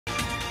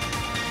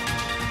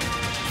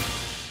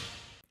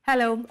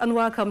Hello and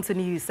welcome to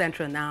News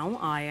Central Now.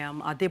 I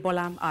am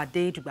Adebola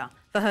Adejuba.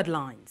 The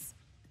headlines.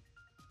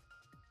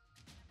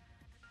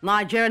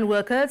 Nigerian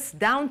workers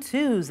down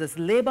tools as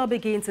Labour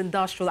begins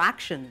industrial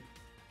action.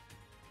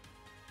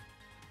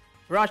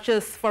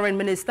 Russia's Foreign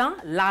Minister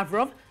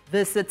Lavrov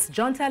visits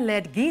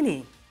junta-led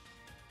Guinea.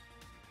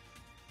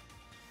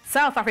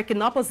 South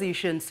African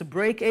opposition to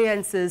break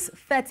ANC's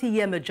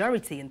 30-year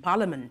majority in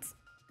Parliament.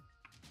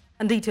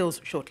 And details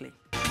shortly.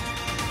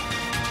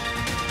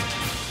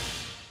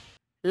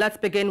 Let's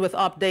begin with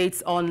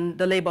updates on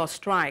the Labour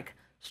strike.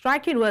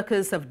 Striking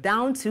workers have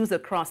downed tools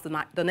across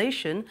the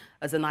nation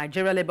as the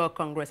Nigerian Labour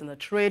Congress and the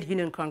Trade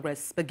Union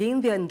Congress begin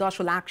their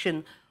industrial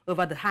action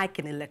over the hike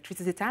in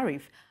electricity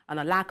tariff and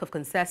a lack of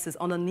consensus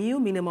on a new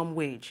minimum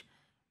wage.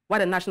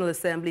 While the National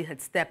Assembly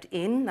had stepped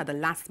in at the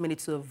last minute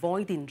to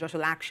avoid the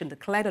industrial action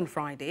declared on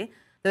Friday,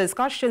 the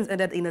discussions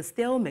ended in a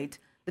stalemate,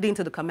 leading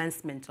to the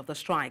commencement of the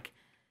strike.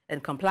 In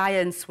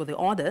compliance with the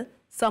order,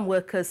 some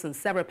workers in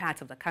several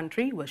parts of the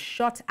country were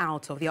shut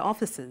out of their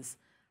offices.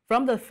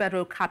 From the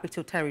Federal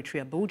Capital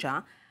Territory,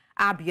 Abuja,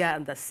 Abuja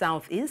in the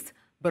southeast,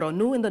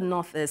 Borno in the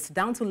northeast,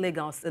 down to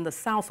Lagos in the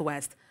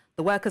southwest,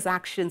 the workers'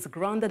 actions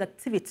grounded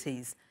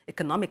activities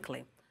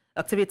economically.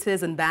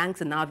 Activities in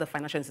banks and other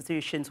financial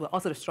institutions were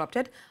also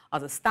disrupted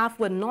as the staff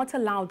were not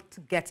allowed to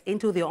get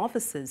into their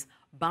offices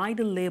by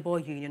the labor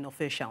union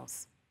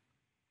officials.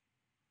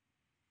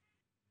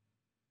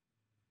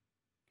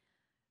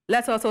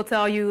 Let's also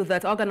tell you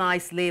that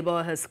organized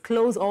labor has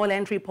closed all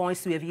entry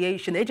points to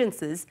aviation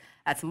agencies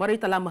at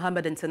Murtala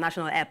Muhammad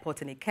International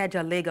Airport in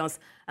Ikeja, Lagos,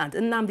 and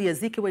Nnamdi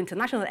Azikiwe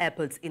International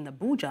Airport in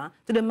Abuja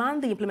to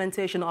demand the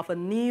implementation of a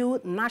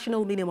new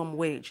national minimum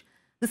wage.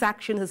 This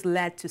action has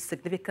led to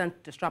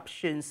significant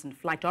disruptions in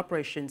flight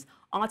operations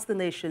at the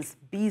nation's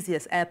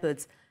busiest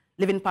airports,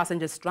 leaving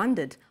passengers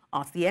stranded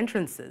at the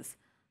entrances.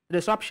 The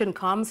disruption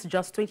comes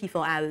just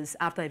 24 hours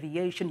after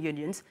aviation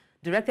unions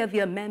directed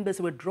their members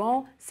to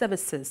withdraw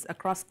services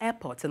across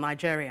airports in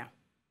Nigeria.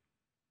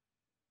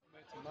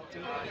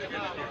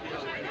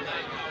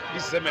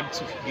 This is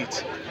MM2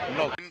 gate.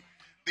 No.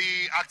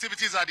 The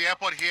activities at the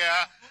airport here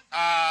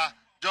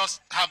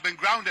just have been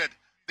grounded.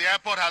 The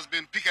airport has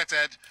been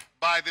picketed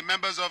by the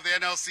members of the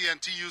NLC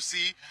and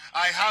TUC.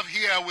 I have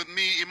here with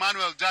me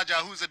Emmanuel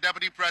Jaja, who's the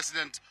Deputy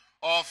President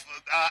of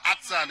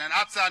ATSAN, and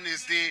ATSAN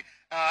is the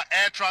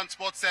Air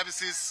Transport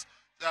Services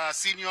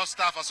Senior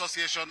Staff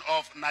Association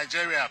of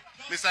Nigeria.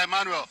 Mr.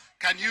 Emmanuel,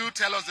 can you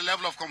tell us the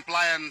level of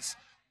compliance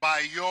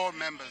by your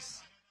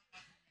members?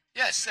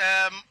 Yes,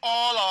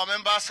 all our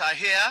members are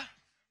here,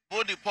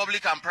 both the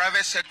public and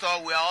private sector.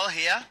 We are all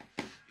here.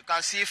 You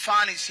can see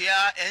FAN is here,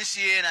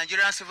 NCA,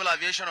 Nigerian Civil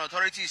Aviation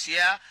Authority is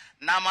here,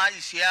 NAMA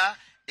is here,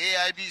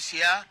 AIB is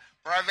here,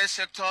 private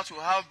sector, we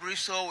have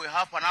Bristol, we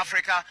have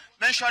Pan-Africa.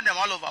 Mention them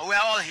all over. We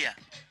are all here.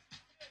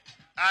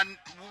 And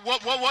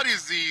what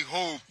is the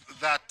hope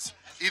that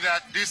either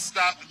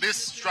this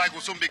strike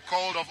will soon be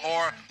called off,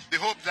 or the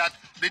hope that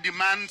the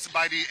demands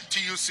by the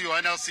TUC or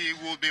NLC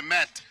will be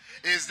met?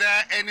 Is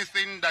there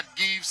anything that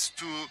gives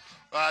to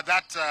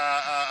that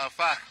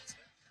fact?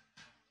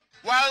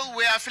 Well,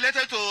 we are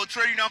affiliated to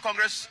Trade Union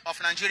Congress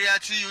of Nigeria,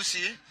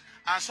 TUC,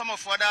 and some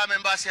of other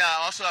members here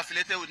are also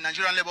affiliated with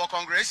Nigerian Labour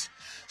Congress.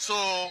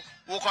 So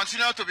we'll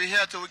continue to be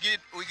here till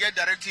we get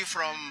directive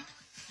from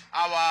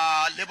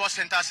our labor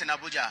centers in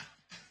Abuja.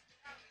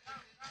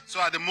 So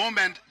at the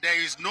moment,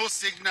 there is no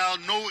signal,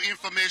 no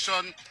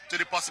information to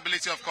the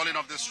possibility of calling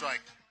off this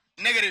strike?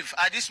 Negative.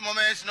 At this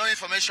moment, no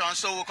information,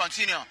 so we'll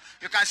continue.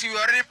 You can see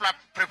we're already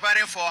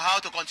preparing for how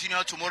to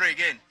continue tomorrow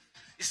again.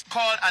 It's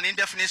called an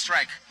indefinite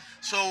strike.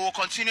 So we'll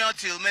continue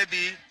till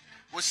maybe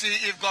we'll see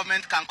if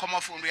government can come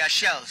off from their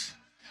shells.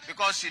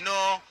 Because, you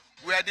know,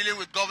 we are dealing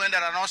with government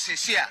that are not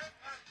sincere.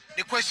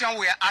 The question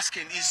we are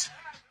asking is,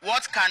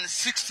 what can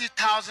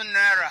 60,000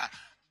 naira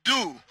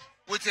do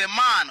with a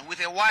man,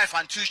 with a wife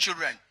and 2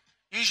 children?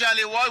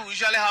 Usually, what we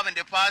usually have in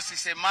the past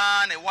is a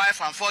man, a wife,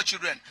 and 4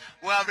 children.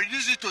 We have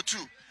reduced it to 2.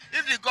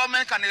 If the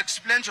government can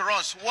explain to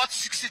us what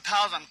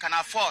 60,000 can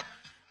afford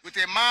with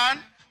a man,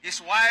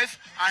 his wife,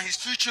 and his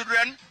 2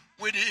 children,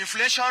 with the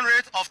inflation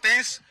rate of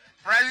things,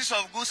 prices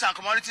of goods and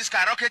commodities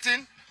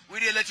skyrocketing, with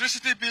the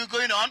electricity bill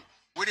going on,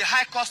 with the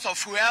high cost of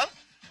fuel,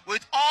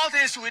 with all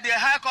this, with the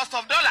high cost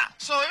of dollar.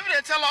 So if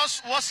they tell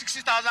us what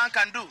 60,000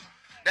 can do,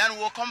 then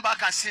we'll come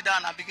back and sit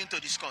down and begin to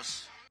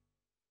discuss.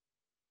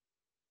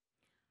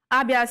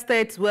 Abia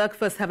State's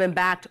workforce have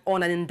embarked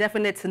on an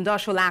indefinite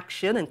industrial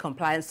action in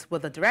compliance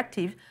with the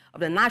directive of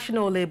the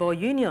National Labour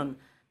Union.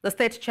 The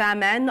state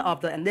chairman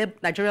of the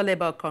Nigerian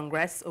Labour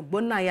Congress,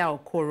 Ogbonnaya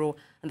Okoro,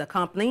 and the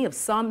company of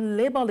some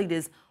labour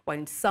leaders were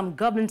in some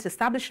government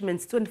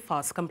establishments to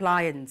enforce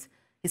compliance.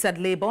 He said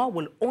Labour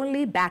will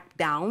only back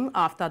down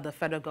after the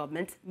federal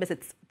government meets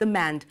its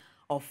demand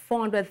of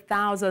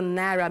 400,000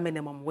 naira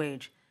minimum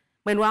wage.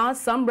 Meanwhile,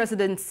 some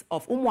residents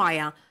of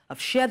Umuahia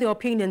have shared their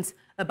opinions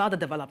about the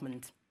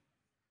development.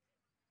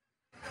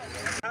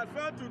 I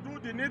failed to do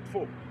the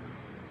needful.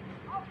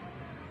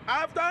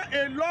 After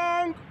a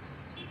long,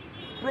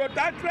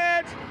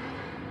 protracted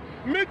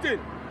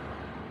meeting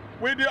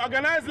with the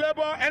organized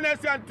labor,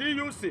 NLC and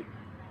TUC,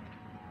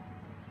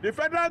 the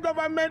federal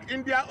government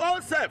in their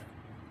own self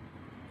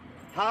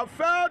have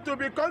failed to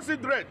be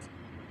considerate.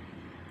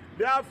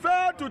 They have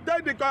failed to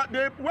take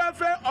the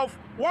welfare of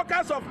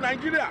workers of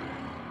Nigeria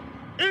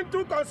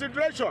into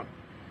consideration.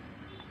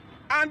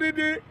 And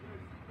the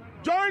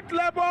joint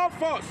labor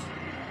force,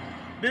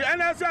 the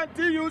NLC and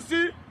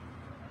TUC,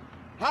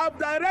 have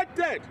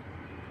directed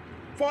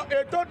for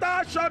a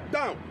total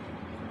shutdown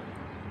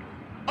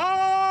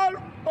all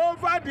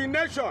over the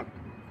nation,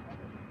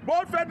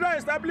 both federal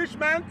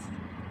establishments,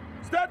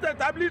 state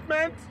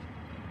establishments,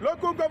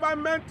 local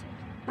government,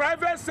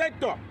 private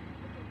sector,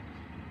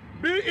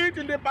 be it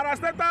in the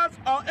parastatals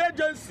or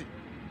agency,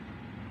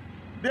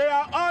 they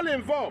are all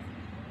involved.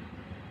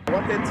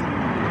 Wanted to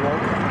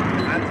work,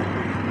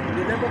 and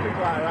the labor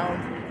people are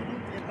around,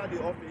 you didn't enter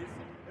the office,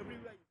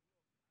 everywhere.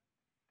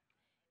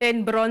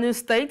 In Borno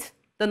State,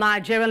 the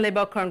Nigerian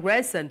Labour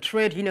Congress and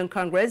Trade Union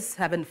Congress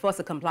have enforced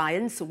a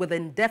compliance with the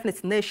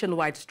indefinite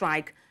nationwide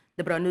strike.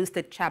 The Borno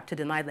State chapter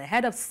denied the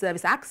head of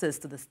service access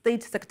to the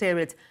state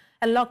secretariat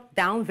and locked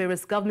down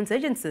various government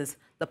agencies,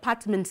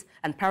 departments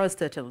and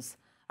parastatals.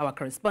 Our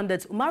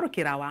correspondent Umaru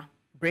Kirawa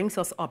brings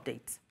us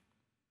updates.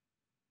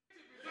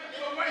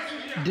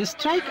 The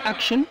strike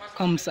action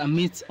comes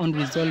amidst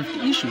unresolved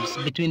issues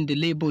between the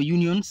labor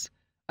unions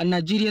and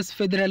Nigeria's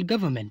federal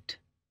government.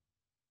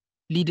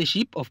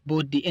 Leadership of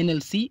both the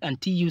NLC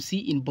and TUC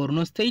in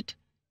Borno State,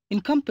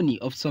 in company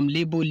of some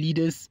labor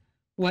leaders,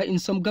 were in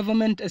some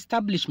government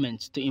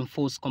establishments to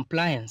enforce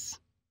compliance.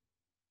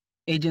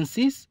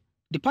 Agencies,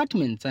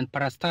 departments and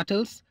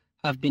parastatals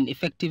have been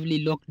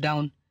effectively locked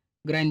down,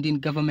 grinding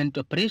government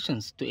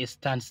operations to a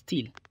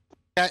standstill.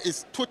 There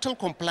is total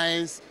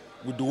compliance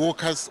with the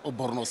workers of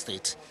Borno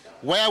State.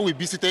 Where we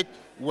visited,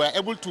 we were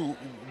able to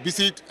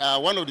visit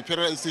one of the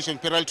federal institutions,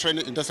 Federal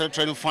Training, Industrial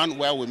Training Fund,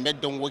 where we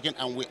met them working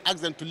and we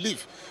asked them to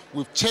leave.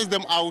 We've chased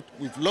them out,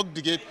 we've locked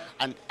the gate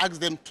and asked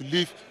them to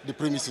leave the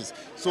premises.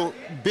 So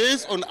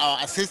based on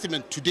our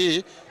assessment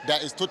today, there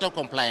is total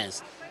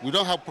compliance. We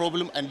don't have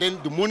problem, and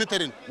then the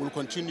monitoring will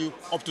continue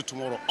up to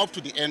tomorrow, up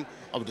to the end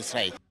of the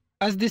strike.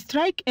 As the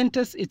strike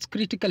enters its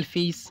critical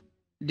phase,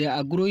 there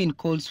are growing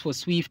calls for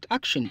swift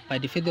action by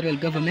the federal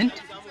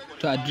government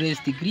to address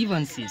the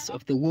grievances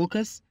of the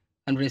workers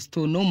and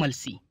restore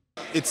normalcy.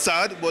 It's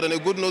sad, but on a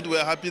good note,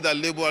 we're happy that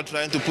Labour are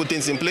trying to put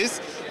things in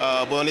place.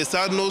 But on a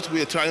sad note,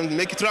 we're trying to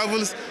make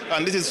travels,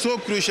 and this is so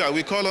crucial.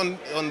 We call on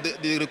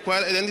the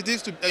required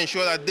entities to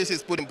ensure that this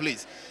is put in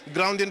place.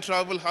 Grounding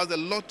travel has a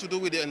lot to do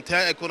with the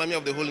entire economy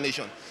of the whole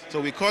nation. So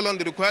we call on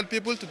the required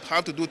people to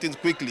have to do things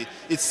quickly.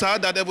 It's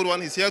sad that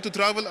everyone is here to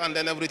travel and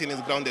then everything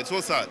is grounded.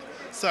 So sad.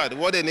 Sad.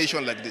 What a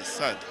nation like this.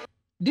 Sad.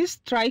 This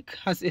strike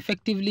has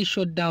effectively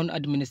shut down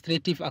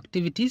administrative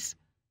activities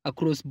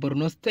across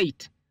Borno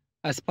State,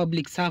 as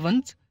public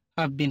servants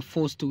have been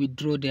forced to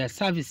withdraw their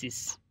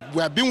services.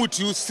 We have been with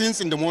you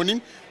since in the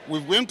morning. We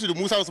went to the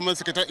Musa Osman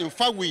Secretary. In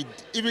fact, we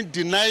even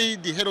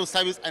denied the head of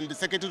service and the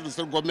secretary to the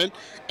state government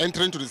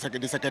entering to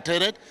the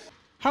secretariat.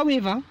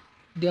 However,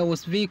 there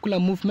was vehicular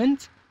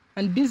movement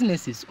and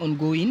businesses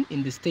ongoing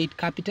in the state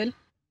capital,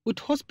 with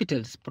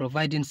hospitals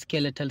providing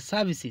skeletal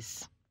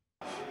services.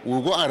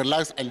 We'll go and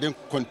relax and then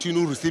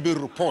continue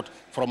receiving report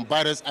from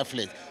various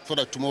affiliates so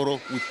that tomorrow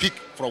we pick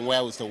from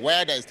where we stay.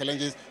 Where there is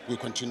challenges, we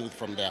continue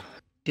from there.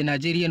 The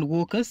Nigerian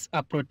workers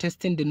are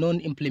protesting the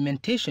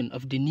non-implementation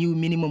of the new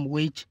minimum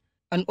wage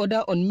and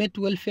other unmet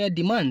welfare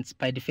demands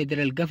by the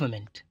federal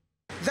government.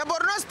 The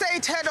Borno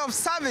State head of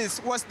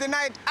service was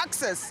denied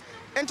access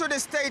into the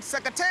state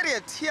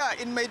secretariat here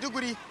in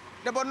Maiduguri,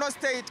 the Borno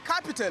State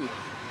capital,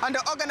 and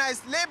the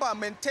organized labor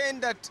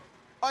maintained that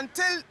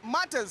until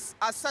matters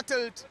are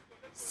settled,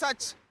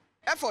 such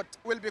effort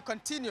will be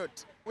continued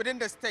within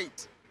the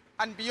state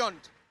and beyond.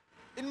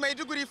 In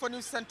Maiduguri for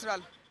News Central,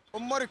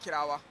 Umaru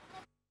Kirawa.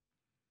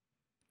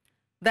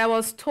 There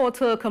was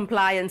total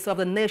compliance of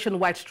the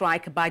nationwide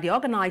strike by the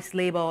organized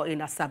labor in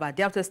Asaba,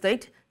 Delta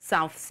State,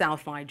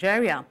 South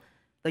Nigeria.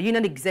 The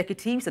union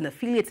executives and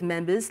affiliate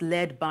members,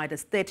 led by the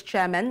state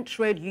chairman,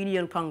 Trade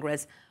Union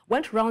Congress,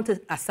 went round to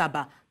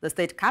Asaba, the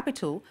state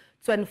capital,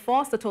 to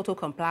enforce the total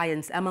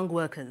compliance among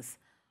workers.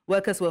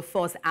 Workers were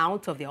forced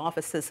out of their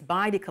offices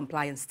by the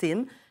compliance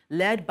team,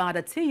 led by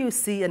the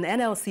TUC and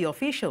NLC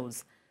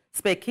officials.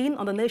 Speaking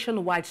on the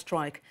nationwide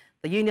strike,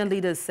 the union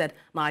leaders said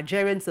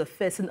Nigerians are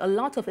facing a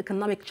lot of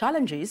economic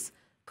challenges,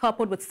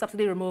 coupled with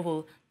subsidy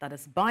removal that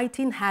is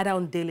biting harder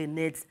on daily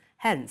needs.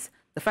 Hence,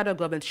 the federal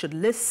government should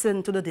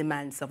listen to the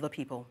demands of the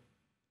people.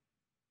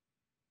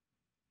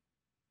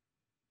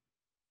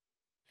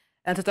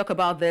 And to talk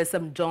about this,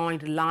 I'm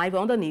joined live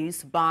on the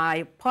news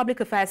by public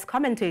affairs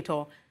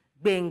commentator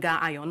Benga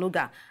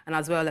Ayonuga, and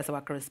as well as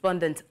our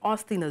correspondent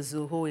Austin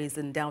Azu, who is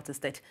in Delta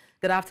State.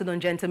 Good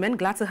afternoon, gentlemen.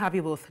 Glad to have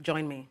you both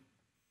join me.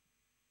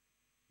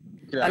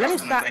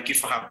 Thank you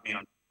for having me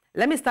on.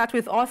 Let me start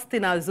with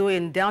Austin Azu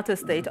in Delta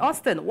State.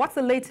 Austin, what's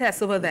the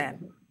latest over there?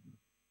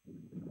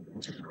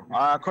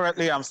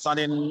 Currently, I'm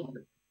standing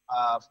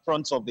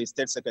front of the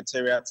state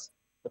secretariat.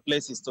 The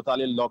place is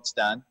totally locked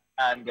down.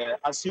 And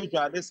as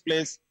usual, this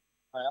place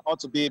ought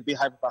to be a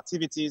beehive of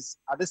activities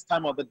at this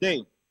time of the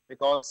day,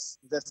 because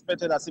it's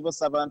expected that civil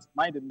servants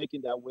might be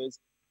making their ways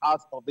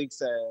out of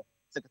this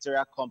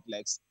secretariat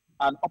complex.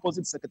 And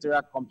opposite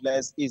secretariat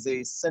complex is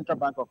a Central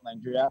Bank of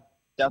Nigeria,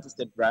 Delta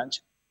State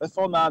branch.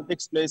 Before now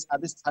takes place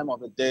at this time of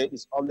the day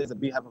is always a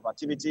beehive of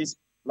activities.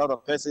 A lot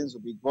of persons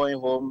will be going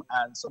home,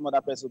 and some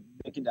other persons will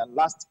be making their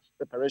last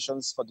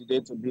preparations for the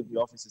day to leave the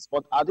offices.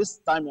 But at this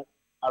time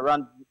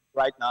around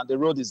right now, the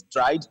road is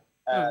dried.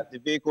 The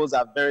vehicles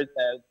are very,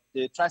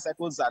 the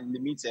tricycles are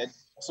limited.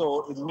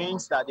 So it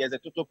means that there's a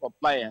total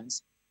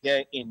compliance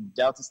here in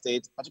Delta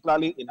State,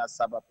 particularly in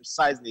Asaba,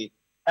 precisely.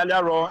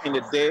 Earlier on in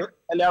the day,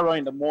 earlier on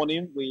in the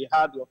morning, we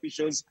had the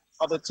officials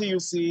of the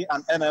TUC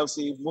and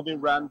NLC moving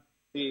around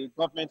the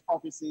government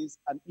offices,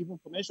 and even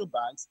commercial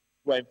banks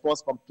were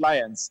enforced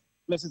compliance.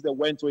 Places they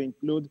went to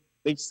include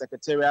the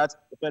Secretariat,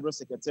 the Federal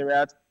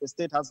Secretariat, the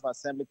State House of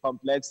Assembly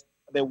Complex.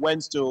 They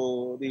went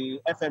to the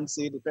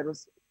FMC, the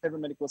Federal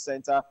Medical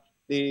Center,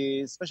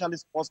 the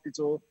Specialist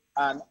Hospital,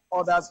 and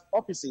other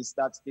offices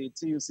that the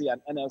TUC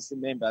and NLC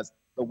members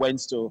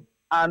went to.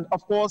 And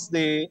of course,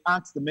 they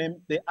asked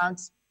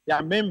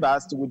their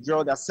members to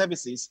withdraw their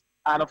services.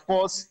 And of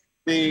course,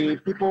 the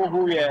people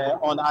who were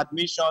on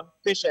admission,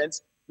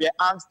 patients, were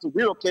asked to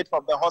relocate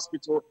from the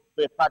hospital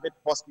to a private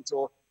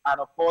hospital. And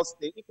of course,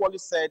 they equally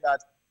said that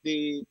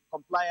the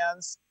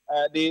compliance,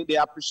 they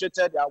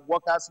appreciated their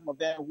workers, some of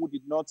them who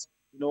did not,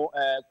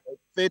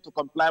 fail to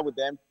comply with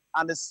them.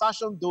 And they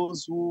sanctioned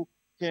those who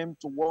came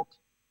to work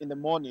in the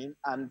morning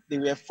and they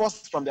were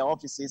forced from their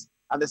offices.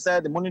 And they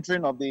said the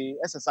monitoring of the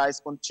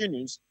exercise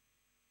continues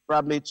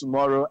probably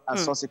tomorrow and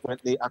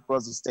subsequently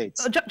across the state.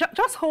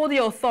 Just hold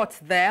your thoughts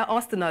there,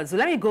 Austin. So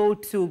let me go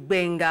to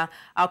Benga.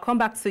 I'll come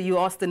back to you,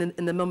 Austin,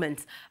 in a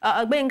moment.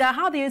 Benga,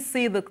 how do you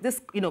see this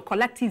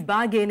collective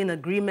bargaining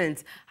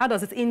agreement? How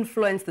does it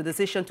influence the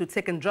decision to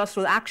take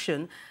industrial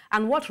action?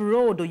 And what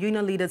role do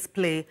union leaders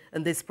play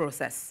in this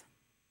process?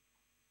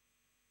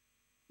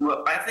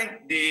 Well, I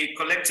think the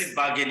collective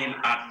bargaining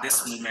at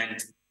this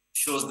moment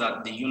shows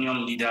that the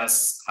union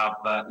leaders have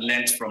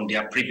learned from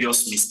their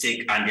previous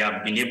mistake, and they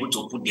have been able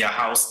to put their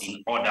house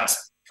in order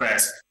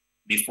first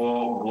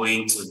before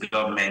going to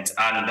government.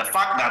 And the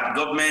fact that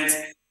government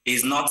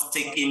is not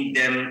taking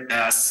them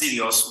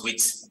serious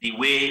with the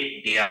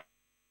way they are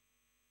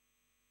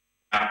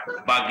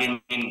bargaining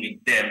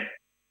with them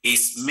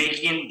is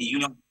making the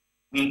union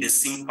win the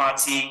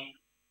sympathy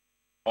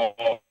of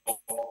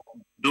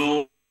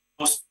those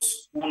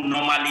who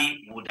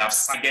normally would have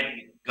sided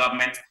with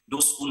government,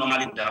 those who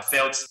normally would have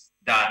felt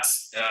that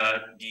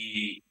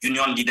the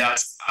union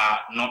leaders are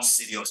not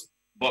serious.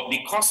 But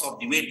because of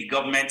the way the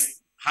government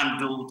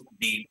handled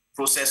the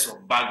process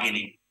of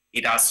bargaining,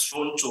 it has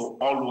shown to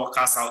all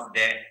workers out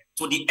there,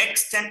 to the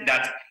extent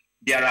that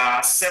there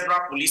are several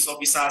police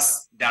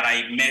officers that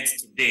I met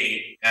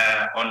today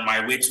on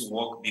my way to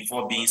work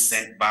before being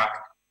sent back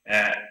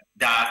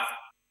that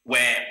were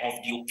of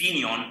the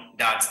opinion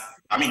that,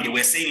 they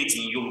were saying it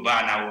in Yoruba,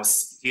 and I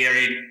was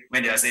hearing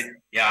when they said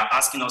they are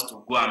asking us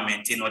to go and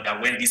maintain order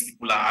when these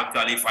people are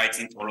actually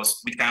fighting for us,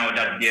 which kind of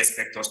order do they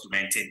expect us to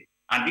maintain?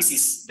 And this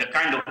is the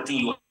kind of thing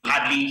you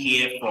hardly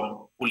hear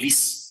from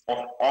police of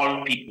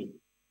all people.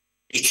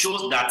 It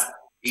shows that,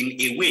 in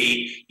a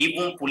way,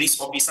 even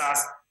police officers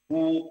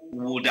who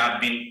would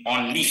have been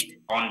unleashed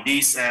on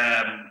these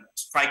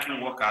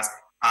striking workers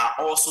are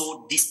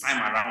also this time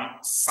around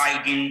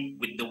siding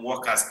with the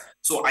workers.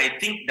 So I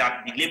think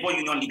that the labor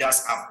union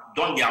leaders have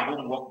done their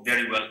homework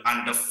very well.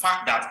 And the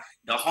fact that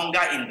the hunger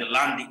in the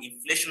land, the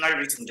inflationary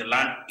rate in the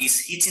land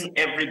is hitting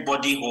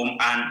everybody home.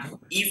 And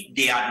if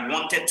they had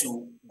wanted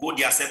to go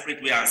their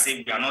separate way and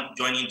say, we are not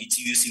joining the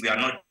TUC, we are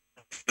not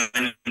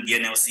joining the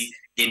NLC,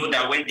 they know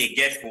that when they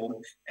get home,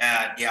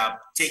 their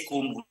take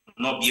home will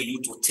not be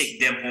able to take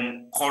them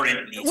home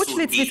currently. Which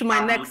leads me to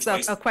my next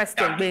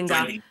question,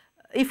 Benga.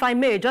 If I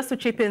may, just to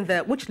chip in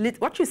there,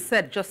 what you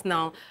said just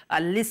now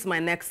leads my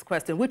next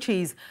question, which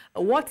is,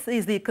 what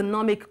is the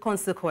economic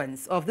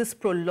consequence of this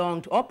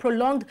prolonged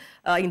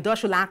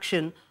industrial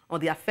action on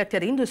the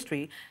affected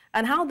industry,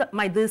 and how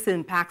might this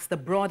impact the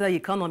broader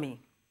economy?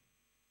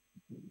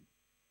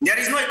 There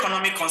is no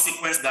economic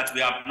consequence that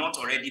we have not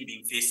already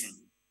been facing.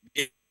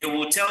 They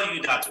will tell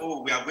you that,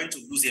 oh, we are going to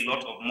lose a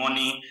lot of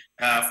money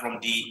from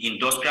the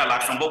industrial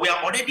action, but we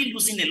are already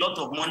losing a lot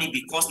of money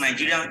because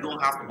Nigerians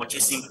don't have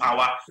purchasing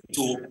power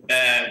to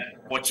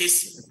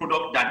purchase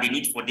products that they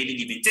need for daily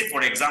living. Take,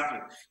 for example,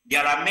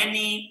 there are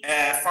many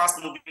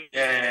fast-moving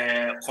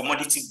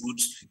commodity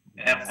goods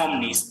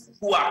companies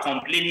who are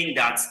complaining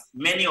that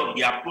many of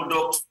their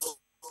products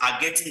are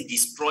getting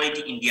destroyed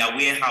in their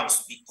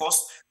warehouse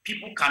because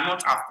people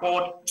cannot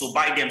afford to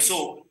buy them.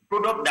 So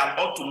products that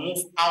ought to move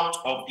out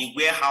of the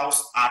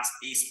warehouse at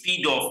a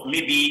speed of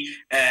maybe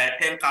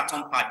 10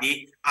 cartons per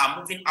day are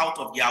moving out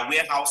of their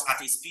warehouse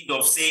at a speed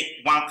of, say,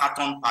 1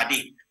 carton per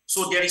day.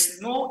 So there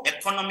is no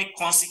economic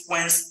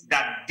consequence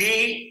that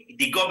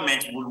the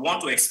government will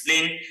want to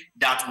explain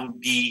that will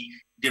be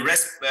the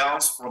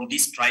response from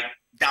this strike.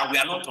 that we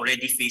are not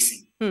already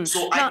facing.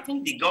 So I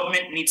think the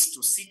government needs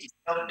to sit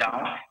itself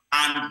down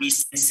and be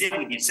sincere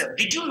with itself.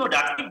 Did you know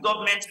that if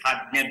government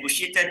had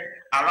negotiated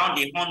around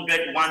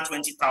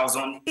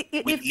 120,000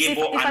 with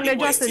Labour and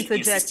Labour is still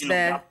insisting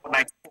on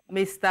that?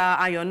 Mr.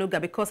 Ayonuga,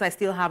 because I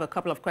still have a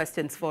couple of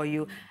questions for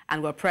you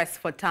and we're pressed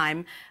for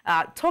time.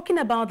 Talking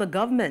about the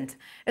government,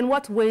 in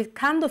what way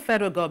can the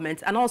federal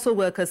government and also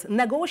workers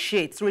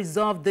negotiate to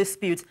resolve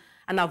disputes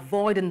and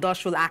avoid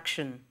industrial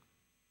action?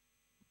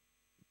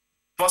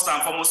 First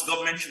and foremost,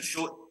 government should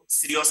show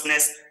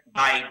seriousness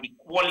by the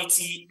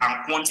quality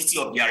and quantity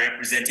of their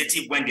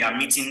representative when they are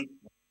meeting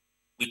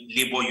with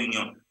Labour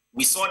Union.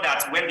 We saw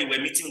that when they were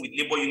meeting with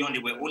Labour Union, they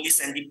were only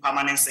sending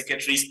permanent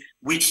secretaries,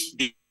 which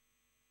they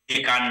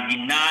can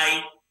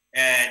deny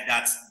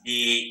that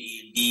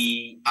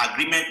the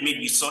agreement made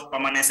with such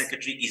permanent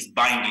secretary is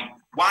binding.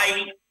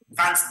 Why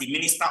can't the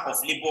Minister of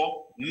Labour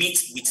meet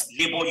with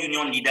Labour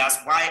Union leaders?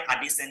 Why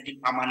are they sending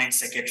permanent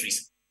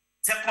secretaries?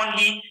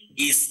 Secondly,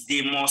 is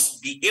they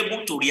must be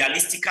able to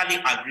realistically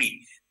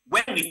agree.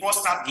 When we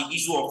first start the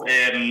issue of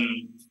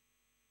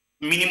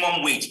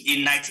minimum wage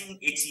in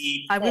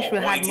 1980, I wish we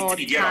had more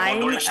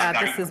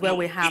time. This is where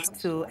we have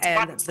to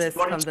end this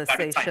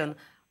conversation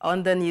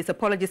on the news.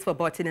 Apologies for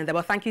butting in there,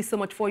 but thank you so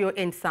much for your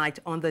insight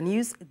on the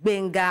news.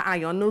 Benga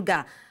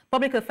Ayonuga,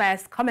 public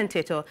affairs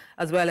commentator,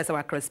 as well as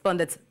our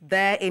correspondent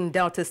there in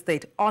Delta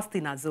State,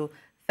 Austin Azul.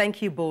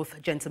 Thank you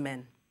both,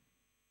 gentlemen.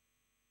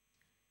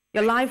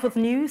 You're live with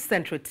News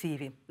Central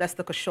TV. Let's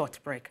take a short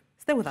break.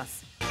 Stay with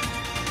us.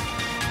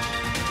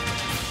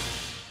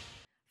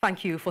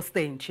 Thank you for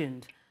staying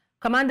tuned.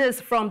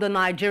 Commanders from the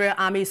Nigerian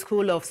Army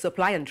School of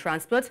Supply and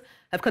Transport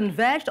have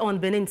converged on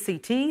Benin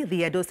City,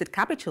 the Edo State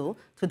capital,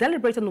 to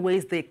deliberate on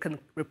ways they can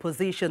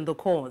reposition the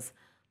cause.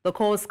 The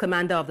Corps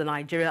commander of the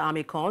Nigerian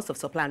Army Corps of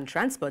Supply and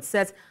Transport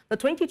says the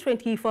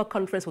 2024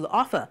 conference will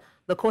offer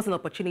the Corps an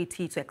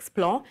opportunity to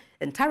explore,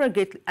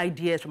 interrogate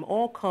ideas from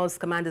all Corps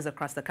commanders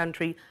across the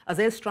country as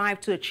they strive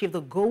to achieve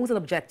the goals and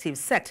objectives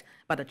set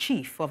by the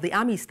Chief of the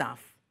Army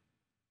Staff.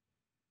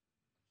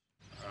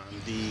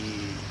 The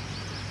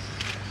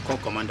Corps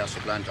Commander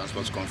Supply and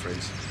Transport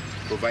Conference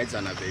provides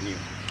an avenue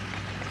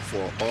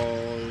for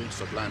all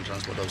supply and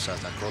transport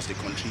officers across the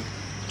country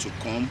to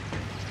come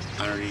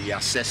and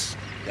reassess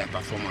their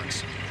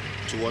performance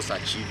towards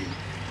achieving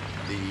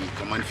the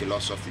command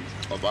philosophy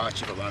of our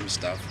Chief of Army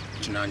Staff,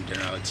 Lieutenant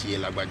General T.A.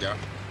 Lagbaja,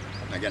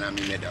 Nigerian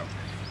Army Medal,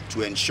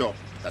 to ensure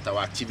that our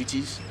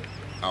activities,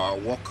 our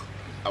work,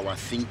 our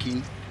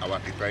thinking, our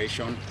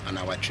preparation, and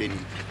our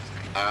training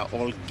are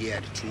all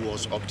geared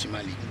towards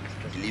optimally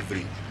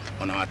delivering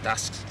on our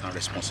tasks and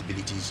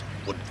responsibilities,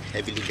 but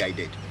heavily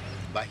guided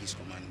by his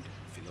command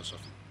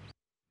philosophy.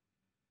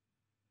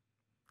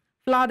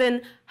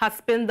 Flooding has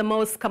been the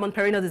most common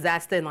perennial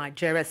disaster in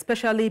Nigeria,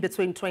 especially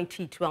between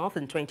 2012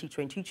 and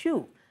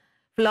 2022.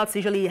 Floods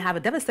usually have a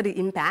devastating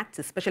impact,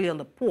 especially on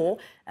the poor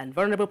and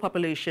vulnerable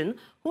population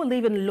who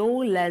live in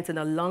lowlands and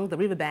along the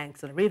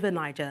riverbanks of the River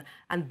Niger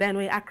and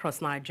Benue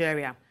across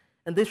Nigeria.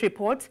 In this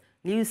report,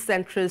 News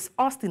Central's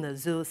Austin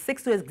Azul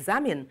seeks to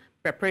examine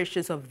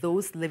preparations of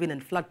those living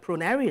in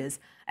flood-prone areas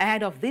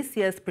ahead of this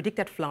year's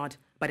predicted flood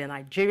by the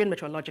Nigerian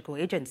Meteorological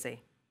Agency.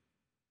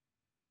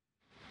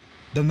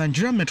 The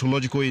Nigerian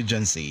Meteorological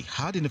Agency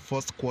had in the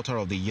first quarter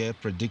of the year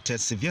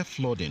predicted severe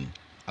flooding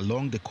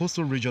along the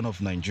coastal region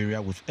of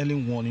Nigeria, with early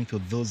warning to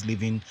those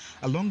living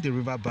along the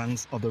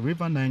riverbanks of the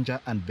River Niger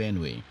and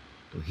Benue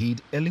to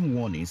heed early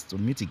warnings to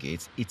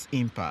mitigate its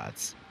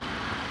impacts.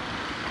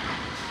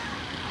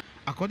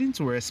 According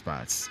to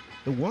experts,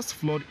 the worst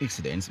flood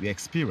incidents were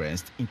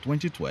experienced in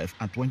 2012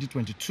 and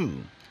 2022,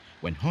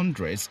 when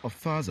hundreds of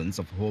thousands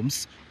of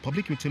homes,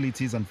 public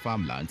utilities and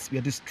farmlands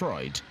were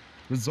destroyed,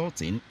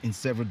 resulting in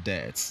several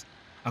deaths.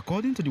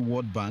 According to the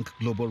World Bank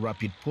Global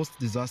Rapid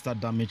Post-Disaster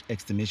Damage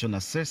Estimation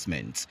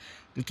Assessment,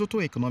 the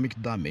total economic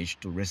damage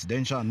to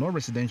residential and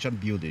non-residential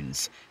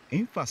buildings,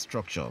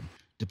 infrastructure,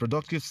 the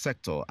productive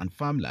sector and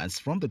farmlands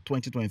from the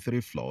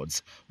 2023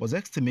 floods was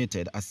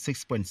estimated at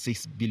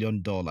 $6.6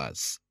 billion.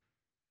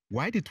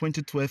 While the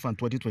 2012 and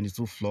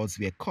 2022 floods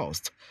were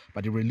caused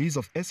by the release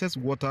of excess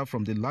water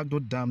from the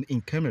Lagdo Dam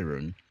in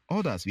Cameroon,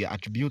 others were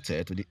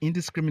attributed to the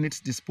indiscriminate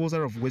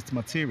disposal of waste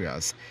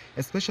materials,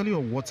 especially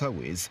on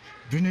waterways,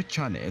 drainage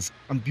channels,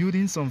 and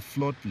buildings on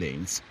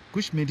floodplains,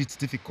 which made it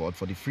difficult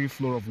for the free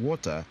flow of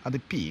water at the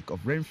peak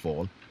of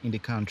rainfall in the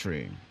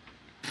country.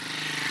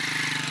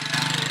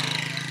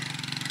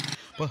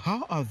 But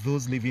how are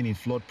those living in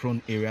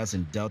flood-prone areas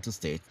in Delta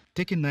State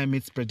taking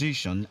NIMET's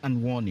prediction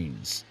and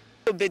warnings?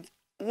 But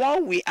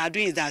what we are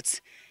doing is that,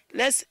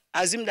 let's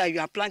assume that you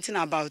are planting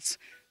about,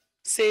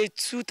 say,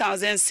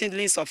 2,000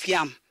 seedlings of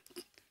yam.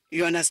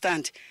 You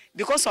understand?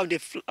 Because of the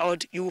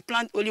flood, you will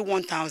plant only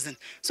 1,000.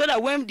 So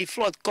that when the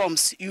flood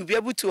comes, you'll be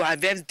able to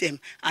harvest them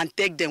and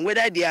take them,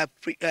 whether they are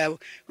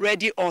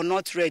ready or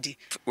not ready.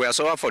 We are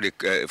sorry for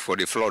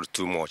the flood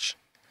too much.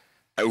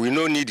 We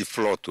don't need the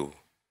flood too.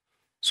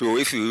 So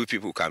if you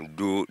people can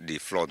do the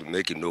flood,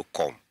 make it no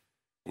come,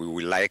 we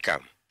will like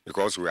them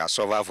because we are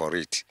sorry for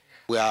it.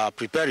 We are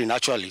preparing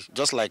actually,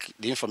 just like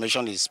the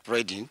information is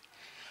spreading.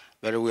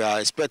 But we are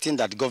expecting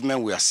that the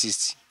government will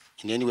assist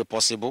in any way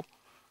possible,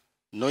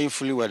 knowing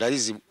fully well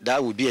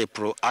that will be a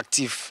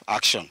proactive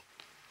action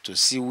to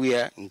see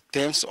where, in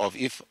terms of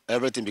if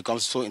everything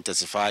becomes so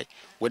intensified,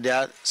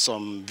 whether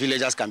some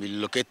villagers can be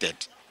located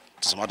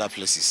to some other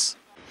places.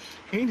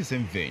 In the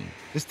same vein,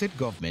 the state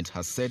government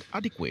has said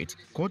adequate,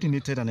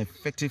 coordinated and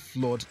effective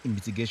flood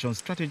mitigation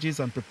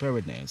strategies and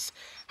preparedness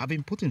have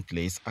been put in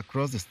place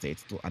across the state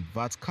to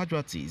avert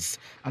casualties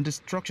and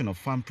destruction of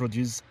farm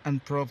produce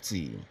and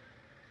property.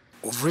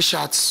 We've reached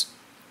out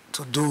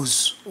to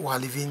those who are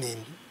living in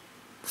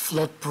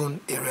flood-prone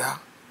area.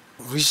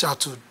 We've reached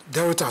out to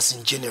directors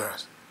in general,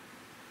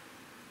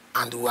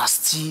 and we are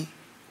still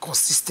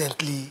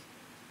consistently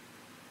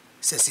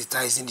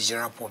sensitizing the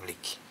general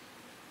public.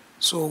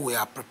 So we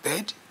are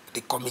prepared.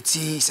 The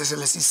committee, His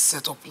Excellency,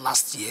 set up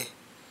last year.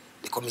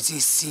 The committee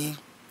is still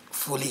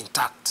fully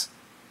intact.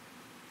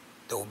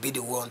 They will be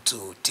the one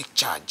to take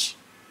charge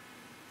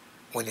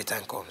when the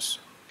time comes.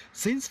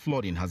 Since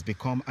flooding has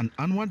become an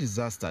annual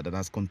disaster that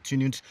has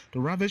continued to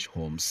ravage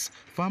homes,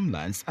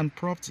 farmlands and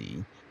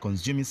property,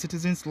 consuming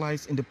citizens'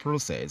 lives in the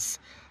process,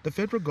 the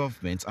federal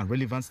government and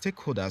relevant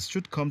stakeholders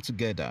should come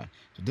together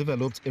to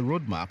develop a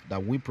roadmap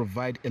that will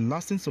provide a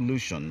lasting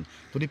solution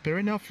to the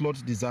perennial flood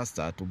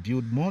disaster, to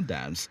build more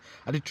dams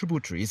at the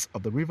tributaries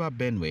of the River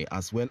Benue,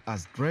 as well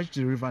as dredge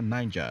the River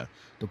Niger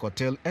to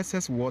curtail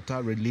excess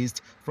water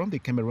released from the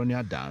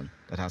Cameroonian dam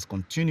that has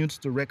continued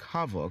to wreak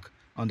havoc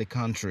on the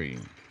country.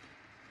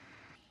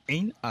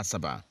 In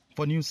Asaba,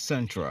 for News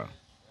Central,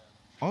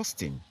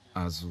 Austin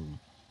Azu.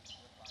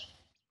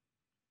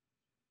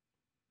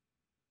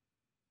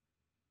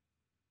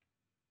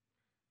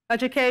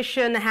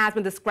 Education has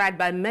been described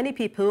by many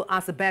people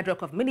as the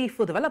bedrock of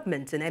meaningful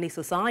development in any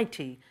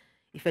society.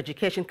 If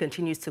education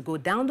continues to go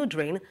down the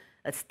drain,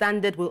 its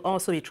standard will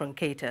also be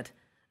truncated.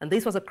 And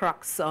this was the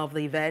crux of the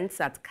events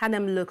at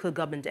Kanem local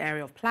government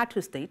area of Plateau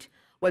State,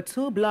 where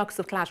 2 blocks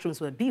of classrooms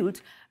were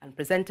built and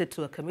presented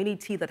to a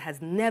community that has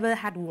never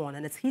had one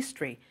in its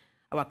history.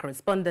 Our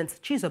correspondent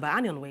Chizoba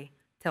Anyonwe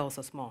tells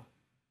us more.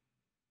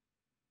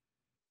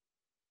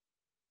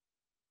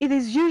 It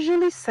is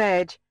usually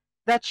said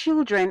that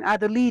children are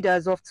the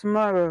leaders of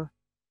tomorrow.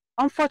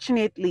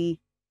 Unfortunately,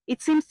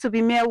 it seems to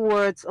be mere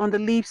words on the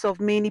lips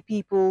of many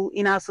people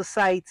in our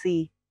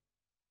society.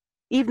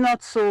 If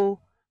not so,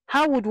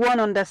 how would one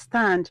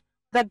understand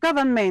that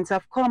governments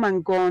have come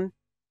and gone,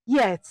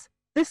 yet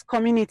this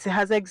community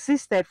has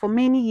existed for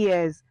many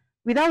years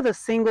without a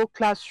single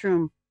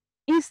classroom?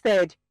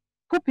 Instead,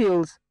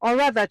 pupils, or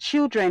rather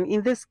children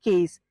in this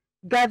case,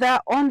 gather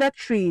under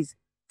trees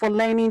for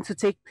learning to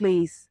take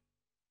place.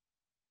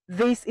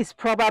 This is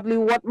probably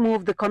what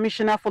moved the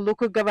Commissioner for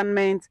Local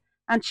Government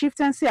and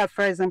Chieftaincy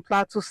Affairs in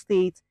Plateau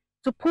State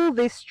to pull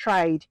this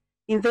stride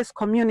in this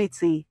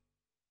community.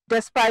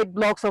 Despite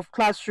blocks of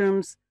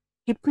classrooms,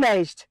 he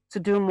pledged to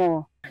do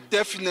more.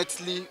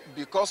 Definitely,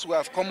 because we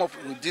have come up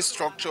with this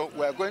structure,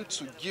 we are going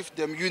to give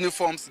them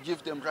uniforms,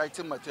 give them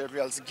writing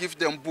materials, give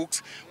them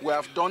books. We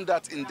have done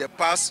that in the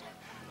past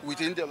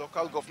within the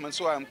local government,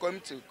 so I'm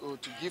going to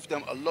give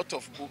them a lot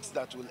of books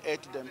that will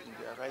aid them in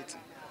their writing.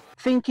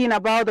 Thinking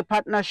about the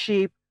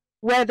partnership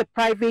where the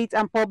private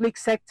and public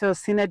sectors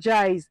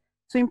synergize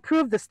to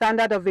improve the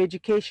standard of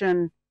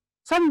education,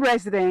 some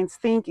residents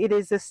think it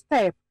is a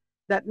step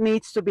that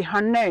needs to be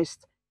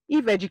harnessed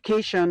if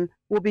education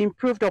will be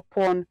improved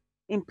upon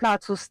in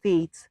Plateau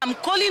State. I'm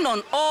calling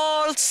on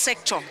all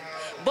sectors,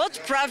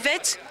 both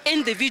private,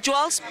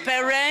 individuals,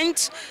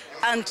 parents,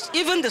 and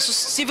even the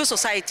civil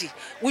society.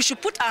 We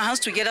should put our hands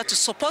together to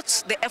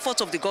support the efforts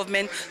of the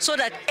government so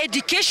that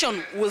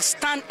education will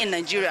stand in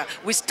Nigeria,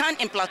 will stand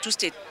in Plateau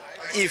State.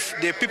 If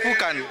the people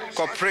can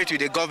cooperate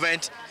with the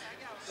government,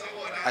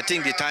 I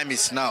think the time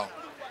is now.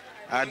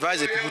 I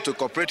advise the people to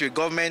cooperate with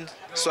government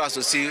so as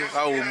to see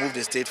how we move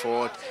the state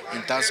forward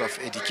in terms of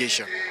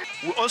education.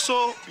 We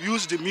also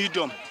use the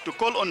medium to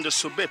call on the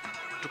SUBEP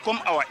to come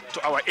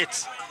to our aid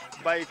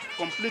by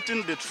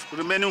completing the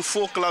remaining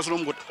 4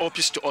 classrooms with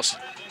office to us.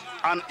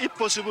 And if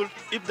possible,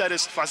 if there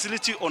is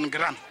facility on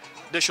ground,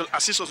 they should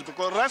assist us,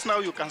 because right now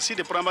you can see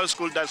the primary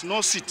school, there's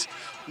no seat,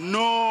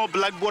 no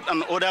blackboard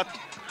and other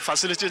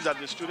facilities that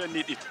the student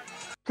need it.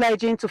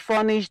 Pledging to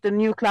furnish the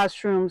new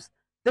classrooms,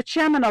 the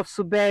chairman of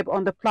SUBEB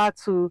on the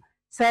plateau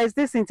says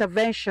this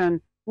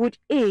intervention would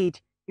aid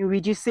in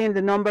reducing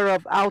the number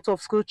of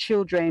out-of-school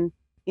children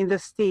in the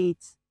state.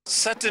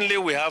 Certainly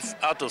we have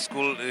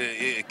out-of-school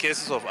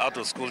cases of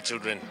out-of-school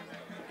children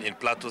in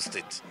Plateau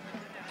State.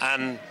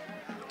 And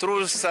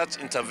through such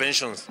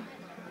interventions,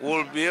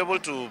 we'll be able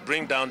to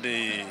bring down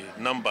the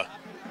number.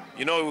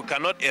 You know, we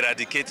cannot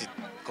eradicate it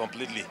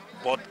completely,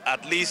 but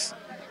at least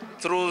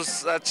through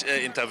such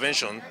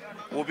intervention,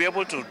 we'll be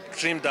able to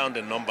trim down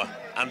the number.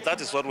 And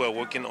that is what we're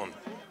working on.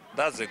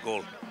 That's the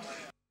goal.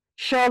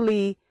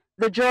 Surely,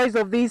 the joys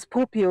of these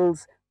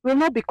pupils will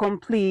not be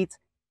complete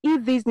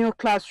if these new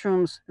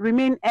classrooms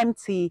remain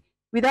empty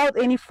without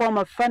any form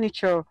of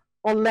furniture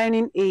or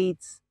learning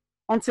aids,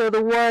 until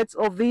the words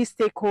of these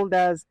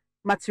stakeholders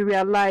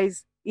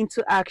materialize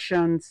into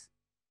actions.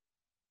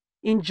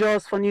 In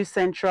Jos for News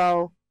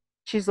Central,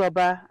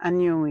 Chizoba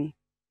Anyuwi.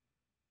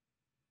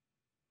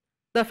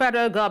 The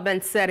federal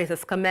government said it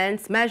has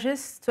commenced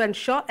measures to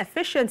ensure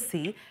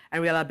efficiency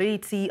and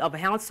reliability of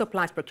health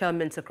supplies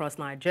procurement across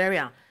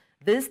Nigeria.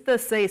 This, they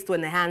say, is to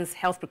enhance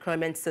health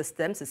procurement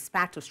systems as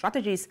part of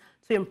strategies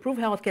to improve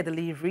healthcare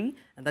delivery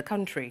in the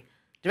country.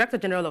 Director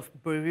General of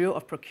Bureau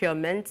of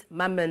Procurement,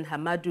 Maman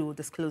Hamadu,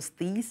 disclosed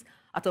these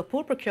at a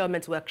pool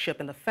procurement workshop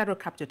in the Federal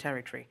Capital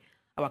Territory.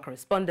 Our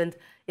correspondent,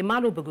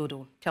 Emmanuel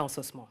Bogodo, tells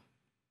us more.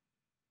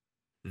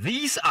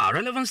 These are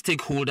relevant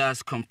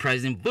stakeholders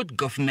comprising both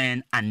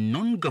government and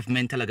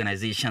non-governmental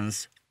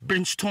organizations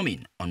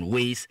brainstorming on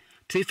ways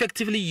to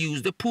effectively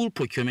use the pool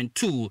procurement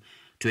tool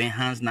to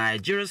enhance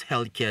Nigeria's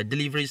healthcare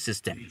delivery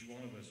system. Each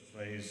one of us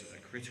plays a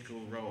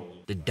critical role.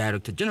 The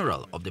Director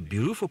General of the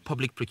Bureau for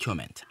Public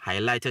Procurement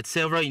highlighted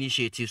several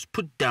initiatives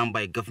put down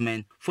by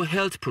government for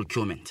health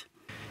procurement.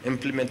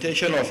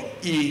 Implementation of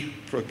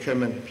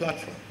e-procurement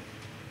platform,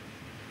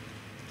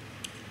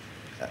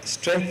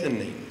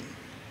 strengthening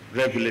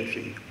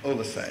regulatory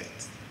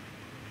oversight,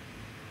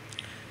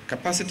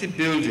 capacity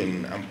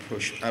building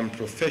and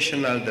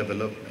professional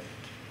development,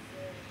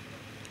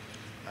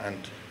 and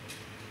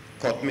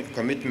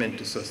commitment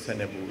to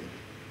sustainable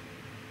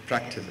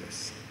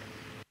practices.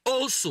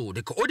 Also,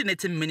 the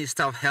Coordinating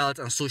Minister of Health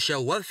and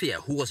Social Welfare,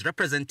 who was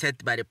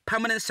represented by the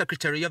Permanent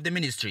Secretary of the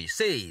Ministry,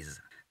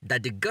 says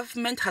that the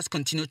government has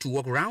continued to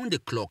work round the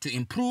clock to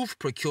improve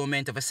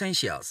procurement of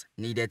essentials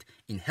needed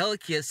in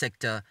healthcare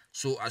sector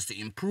so as to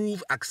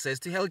improve access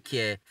to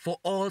healthcare for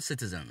all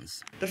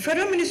citizens. The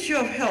Federal Ministry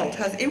of Health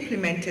has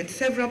implemented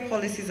several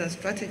policies and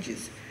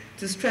strategies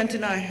to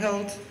strengthen our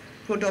health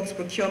products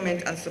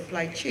procurement and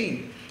supply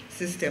chain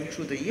system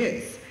through the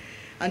years.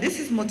 And this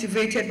is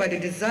motivated by the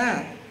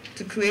desire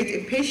to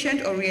create a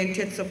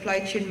patient-oriented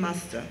supply chain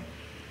master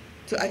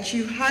to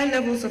achieve high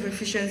levels of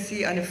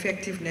efficiency and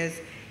effectiveness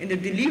in the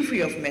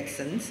delivery of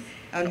medicines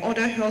and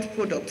other health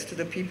products to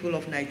the people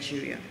of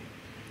Nigeria.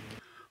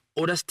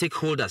 Other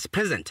stakeholders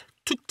present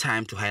took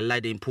time to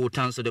highlight the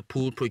importance of the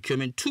pool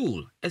procurement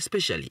tool,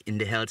 especially in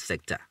the health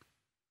sector.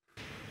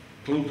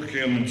 Pool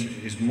procurement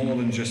is more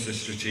than just a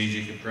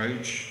strategic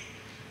approach.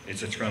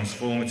 It's a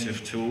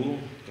transformative tool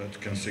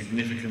that can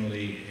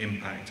significantly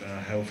impact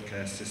our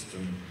healthcare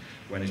system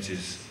when it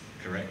is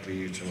correctly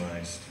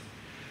utilised.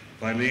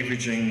 By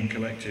leveraging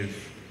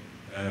collective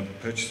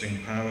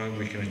purchasing power,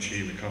 we can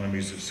achieve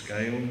economies of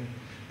scale,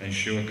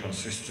 ensure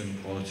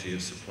consistent quality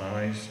of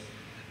supplies,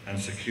 and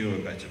secure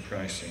better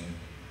pricing.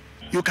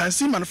 You can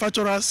see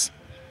manufacturers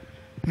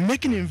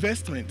making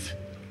investment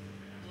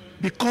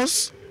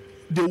because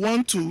they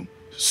want to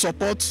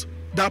support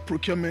that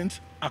procurement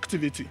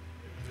activity.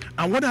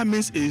 And what that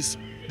means is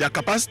their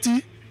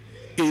capacity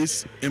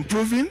is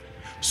improving.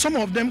 Some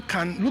of them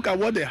can look at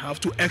what they have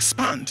to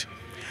expand.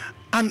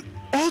 And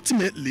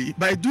ultimately,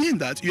 by doing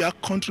that, you are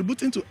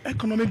contributing to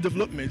economic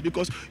development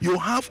because you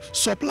have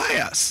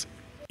suppliers.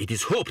 It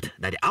is hoped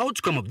that the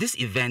outcome of this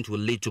event will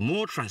lead to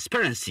more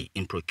transparency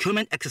in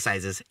procurement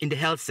exercises in the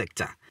health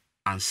sector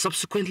and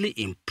subsequently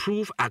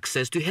improve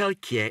access to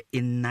healthcare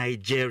in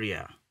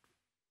Nigeria.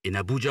 In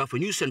Abuja for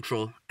News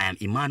Central, I am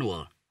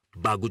Emmanuel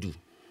Bagudu.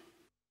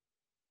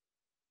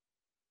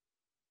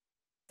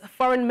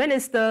 Foreign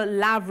Minister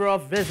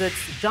Lavrov visits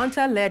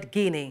junta-led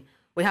Guinea.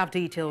 We have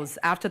details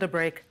after the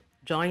break.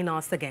 Join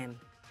us again.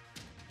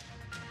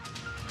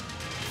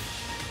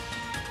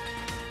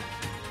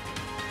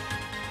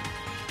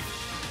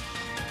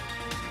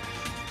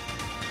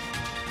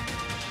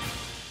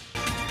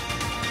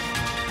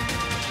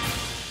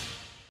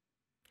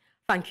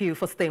 Thank you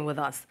for staying with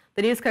us.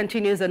 The news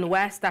continues in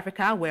West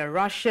Africa, where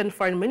Russian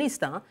Foreign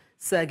Minister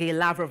Sergei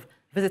Lavrov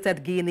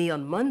visited Guinea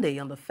on Monday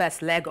on the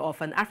first leg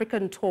of an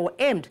African tour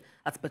aimed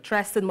at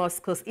buttressing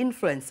Moscow's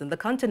influence in the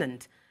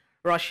continent.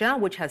 Russia,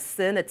 which has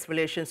seen its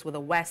relations with the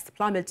West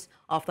plummet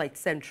after it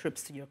sent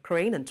troops to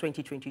Ukraine in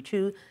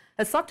 2022,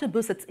 has sought to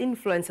boost its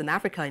influence in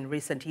Africa in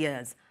recent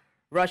years.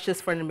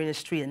 Russia's foreign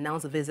ministry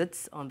announced the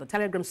visits on the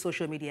Telegram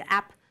social media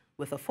app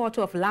with a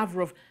photo of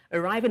Lavrov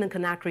arriving in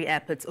Conakry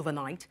airport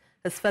overnight,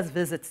 his first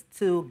visit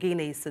to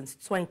Guinea since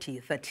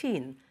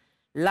 2013.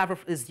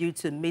 Lavrov is due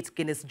to meet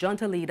Guinea's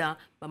junta leader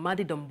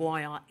Mamadi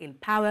Doumbouya in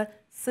power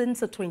since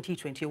the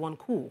 2021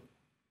 coup.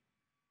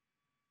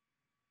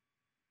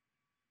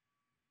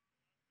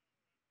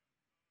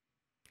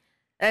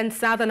 In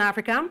Southern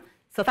Africa,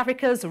 South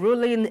Africa's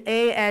ruling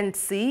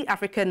ANC,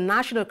 African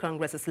National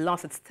Congress, has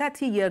lost its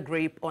 30-year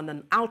grip on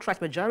an outright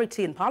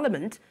majority in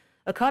parliament,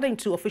 according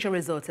to official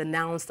results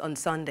announced on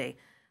Sunday.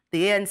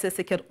 The ANC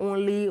secured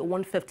only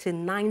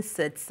 159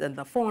 seats in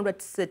the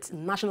 400-seat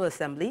National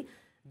Assembly,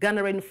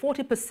 garnering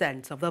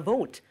 40% of the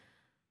vote.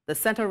 The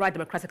Centre-Right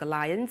Democratic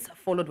Alliance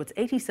followed with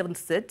 87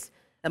 seats,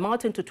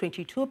 amounting to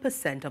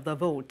 22% of the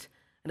vote.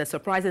 In a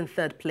surprising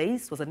third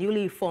place was a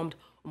newly formed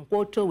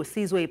Umkhonto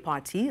weSizwe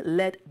party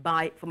led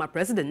by former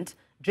President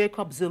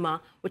Jacob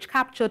Zuma, which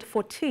captured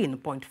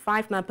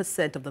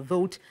 14.59% of the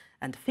vote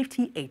and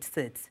 58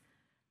 seats.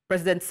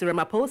 President Cyril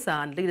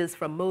Ramaphosa and leaders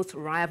from most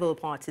rival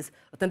parties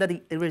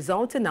attended the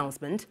result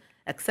announcement,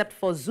 except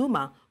for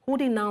Zuma, who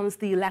denounced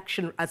the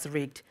election as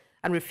rigged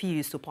and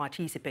refused to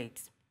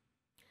participate.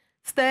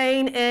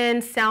 Staying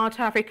in South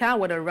Africa,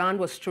 where the rand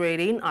was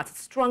trading at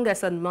its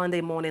strongest on Monday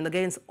morning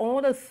against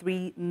all the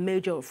three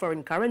major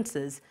foreign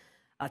currencies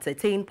at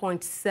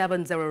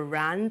 18.70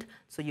 rand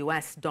to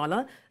US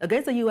dollar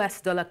against the US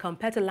dollar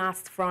compared to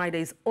last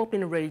Friday's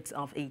open rate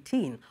of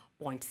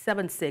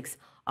 18.76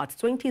 at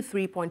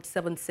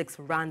 23.76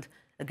 rand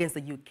against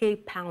the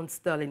UK pound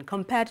sterling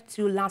compared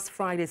to last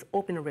Friday's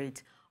open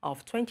rate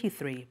of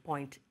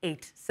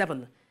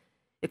 23.87.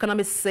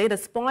 Economists say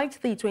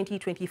despite the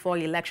 2024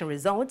 election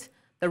result,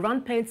 the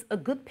rand paints a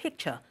good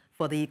picture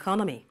for the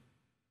economy.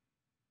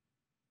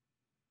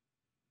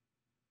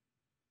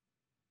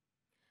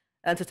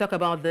 And to talk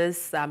about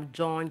this, I'm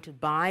joined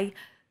by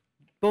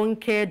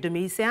Bonke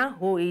Dumisia,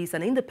 who is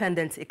an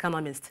independent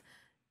economist.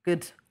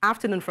 Good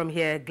afternoon from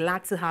here.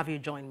 Glad to have you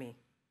join me.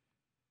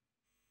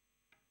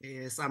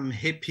 Yes, I'm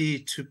happy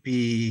to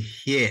be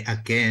here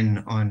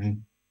again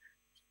on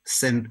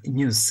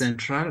News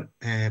Central,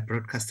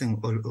 broadcasting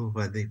all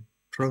over the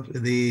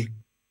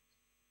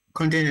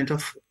continent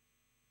of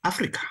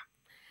Africa.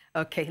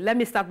 Okay, let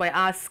me start by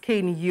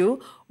asking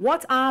you,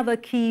 what are the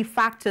key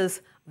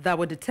factors that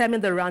will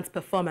determine the rand's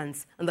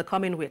performance in the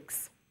coming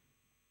weeks?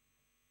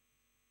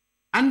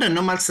 Under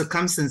normal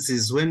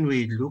circumstances, when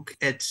we look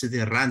at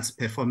the rand's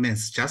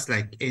performance, just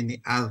like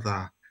any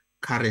other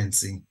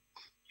currency,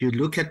 you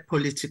look at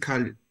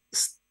political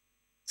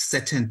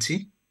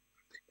certainty,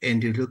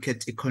 and you look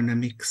at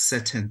economic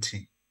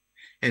certainty.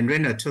 And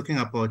when you're talking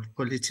about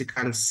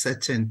political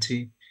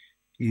certainty,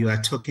 you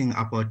are talking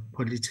about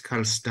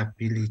political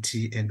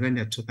stability. And when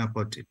you're talking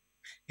about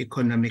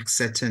economic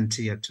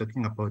certainty, you're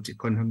talking about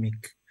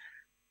economic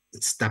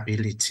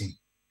stability.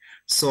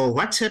 So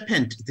what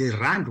happened? The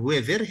rand,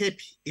 we're very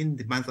happy in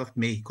the month of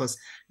May because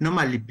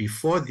normally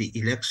before the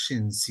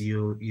elections,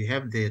 you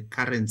have the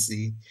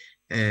currency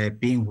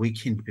being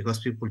weakened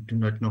because people do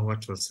not know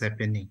what was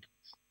happening.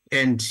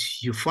 And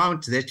you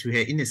found that you were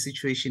in a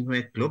situation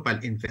where global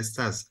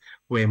investors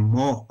were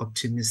more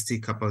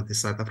optimistic about the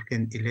South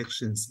African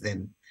elections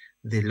than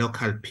the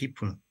local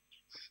people.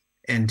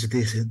 And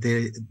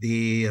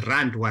the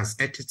rand was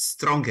at its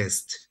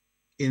strongest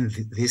in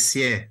this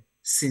year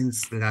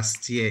since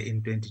last year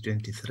in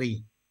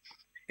 2023.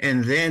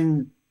 And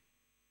then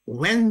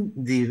when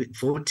the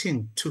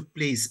voting took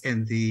place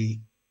and the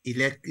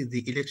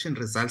election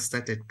results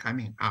started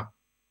coming up,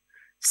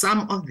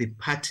 some of the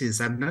parties,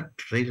 I'm not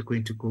really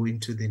going to go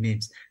into the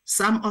names,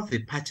 some of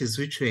the parties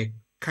which were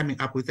coming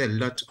up with a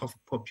lot of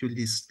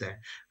populist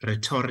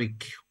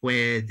rhetoric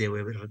where they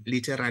were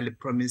literally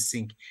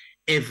promising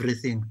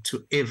everything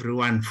to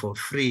everyone for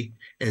free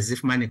as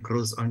if money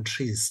grows on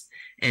trees.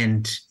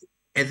 And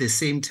at the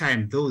same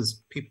time,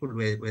 those people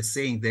were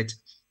saying that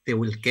they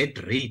will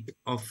get rid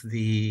of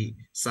the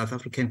South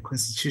African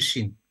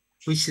Constitution,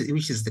 which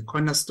is the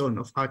cornerstone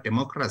of our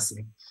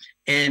democracy.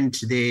 And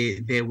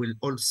they will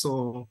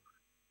also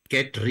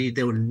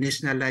they will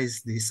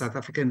nationalize the South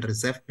African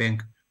Reserve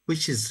Bank,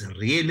 which is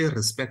really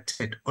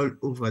respected all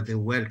over the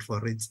world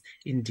for its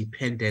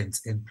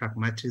independence and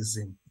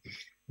pragmatism.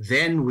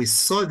 Then we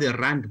saw the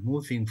rand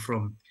moving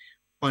from,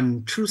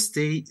 on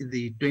Tuesday,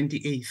 the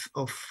 28th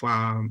of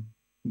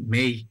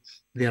May,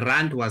 the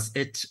rand was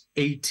at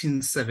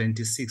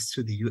 18.76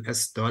 to the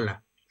US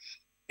dollar.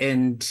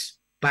 And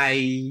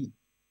by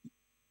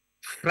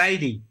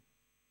Friday,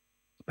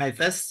 by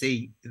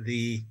Thursday,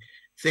 the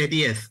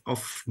 30th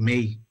of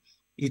May,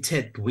 it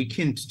had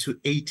weakened to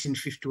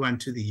 18.51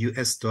 to the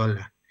US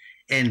dollar.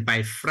 And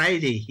by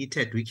Friday, it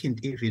had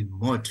weakened even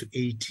more to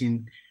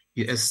 18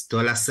 US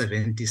dollar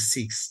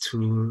 76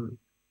 to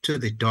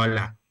the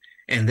dollar.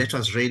 And that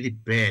was really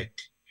bad.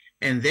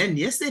 And then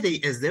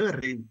yesterday, as they were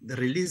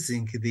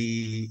releasing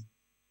the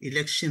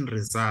election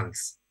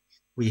results,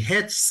 we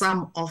had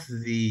some of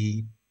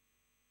the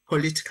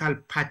political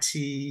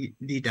party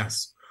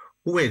leaders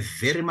who were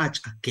very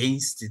much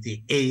against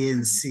the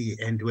ANC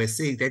and were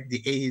saying that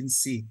the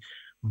ANC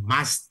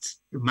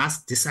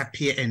must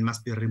disappear and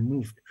must be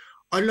removed.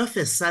 All of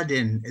a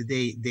sudden,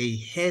 they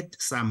had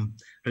some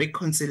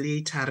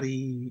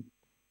reconciliatory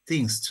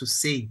things to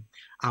say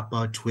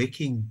about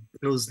working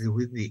closely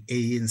with the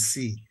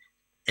ANC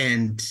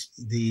and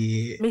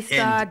the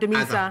Mr.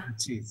 Dumisa. Other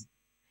parties.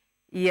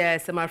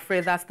 Yes, I'm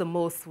afraid that's the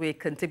most we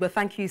can take. But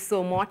thank you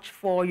so much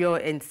for your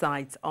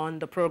insights on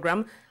the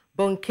program.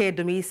 Bonke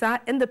Dumisa,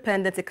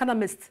 independent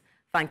economist,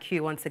 thank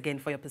you once again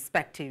for your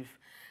perspective.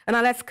 And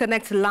now let's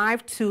connect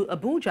live to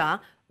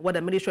Abuja, where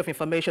the Ministry of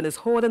Information is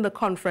holding the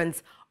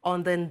conference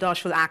on the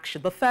industrial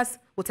action. But first,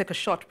 we'll take a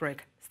short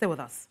break. Stay with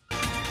us.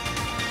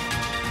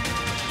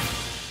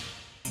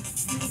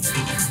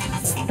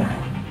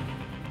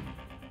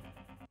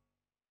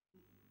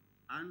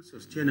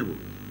 Unsustainable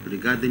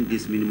regarding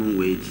these minimum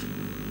wage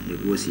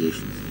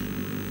negotiations.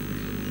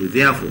 We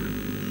therefore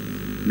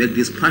make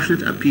this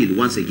passionate appeal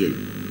once again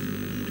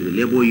to the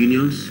labor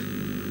unions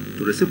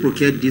to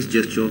reciprocate this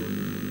gesture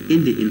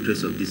in the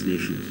interest of this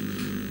nation.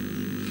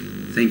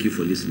 Thank you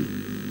for listening.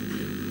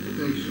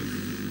 Thank you.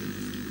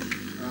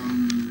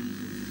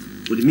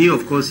 With me,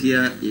 of course,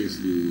 here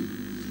is the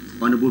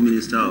Honorable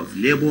Minister of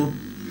Labour,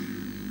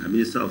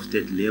 Minister of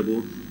State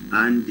Labour,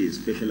 and the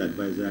Special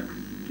Advisor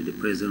to the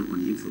President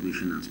on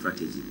Information and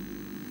Strategy.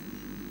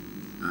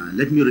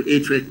 Let me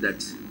reiterate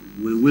that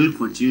we will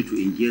continue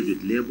to engage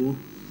with Labour.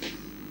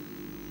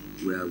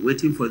 We are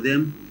waiting for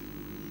them.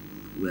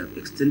 We have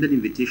extended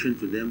invitation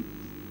to them,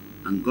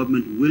 and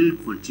government will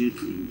continue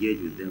to engage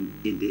with them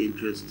in the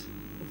interest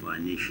of our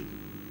nation.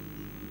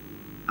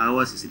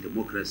 Ours is a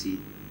democracy,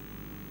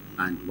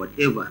 and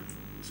whatever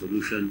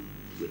solution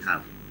we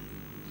have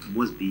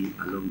must be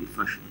along the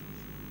fashion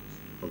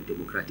of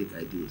democratic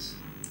ideals.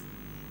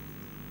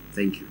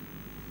 Thank you.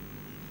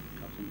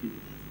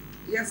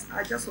 Yes,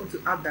 I just want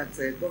to add that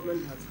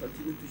government has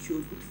continued to show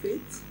good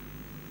faith,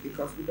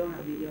 because we don't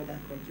have any other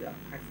country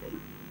apart from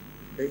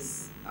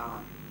this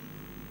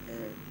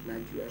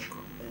Nigeria,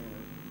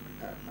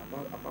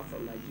 apart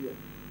from Nigeria.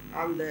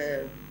 And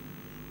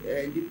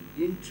in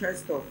the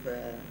interest of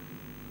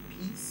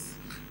peace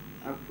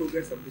and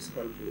progress of this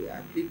country,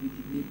 I plead with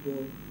the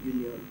Labour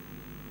Union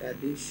that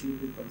they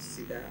should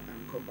reconsider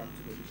and come back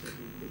to the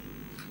negotiating table,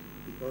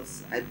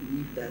 because I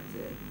believe that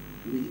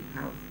we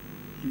have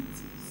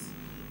duties,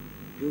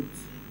 both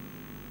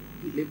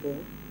the Labour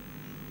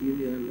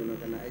Union and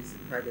organized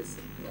private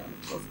sector and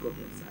of course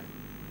government side,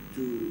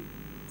 to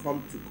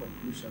come to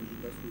conclusion,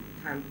 because we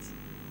can't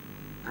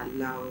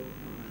allow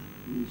our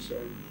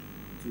nation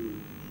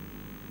to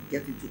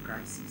get into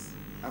crisis.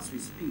 As we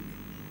speak,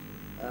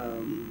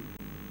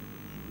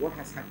 what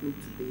has happened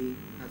today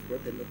has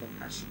brought a lot of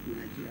hardship to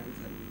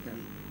Nigerians, and we can,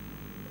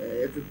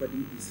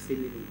 everybody is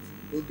feeling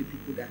it. Both the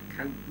people that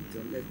can't eat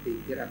unless they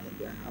get out of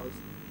their house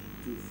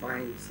to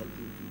find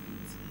something to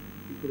eat.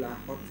 People are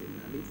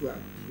hurting, and if we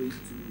are going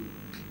to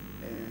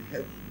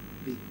help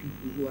the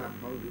people who are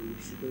hungry,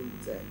 we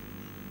shouldn't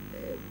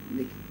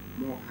make it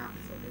more hard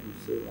for them.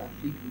 So I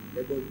plead with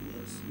Labour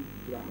unions, you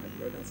people are my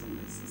brothers and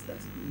my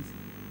sisters, please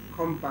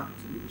come back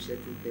to the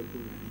negotiating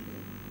table and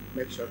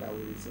make sure that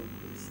we resolve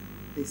this.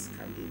 This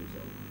can be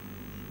resolved.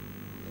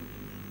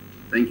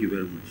 Thank you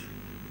very much.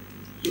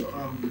 So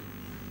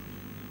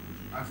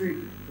I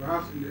think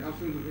perhaps in the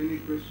absence of any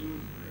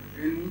questions,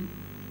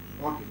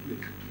 okay, please,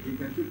 we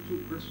can take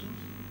 2 questions.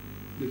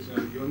 Please,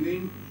 your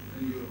name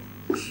and your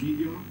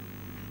medium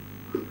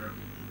and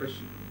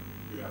question.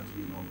 Good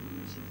afternoon, Honorable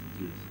Minister.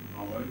 Yes.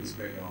 My name is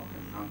Ben,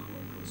 I'm anchor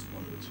and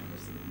correspondent with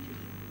Channels Television.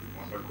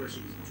 My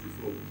question is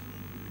twofold.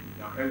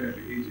 Now, earlier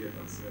the AGF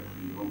had said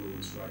the ongoing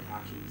strike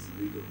action is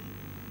illegal.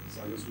 So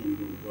I just want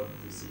to know what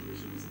the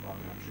situation is about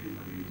that trade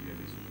that the AGF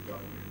is with the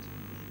government.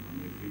 I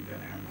mean, if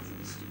that happens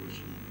in the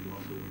situation, the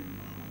ongoing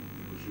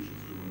negotiations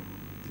going on.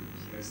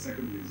 And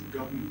secondly, is the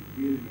government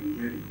really been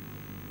ready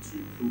to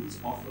improve its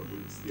offer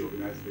with the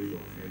organized labor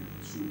and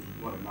to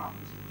what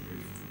amount, if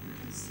you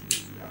can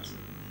speak to that,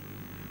 sir?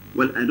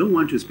 Well, I don't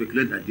want to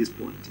speculate at this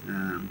point.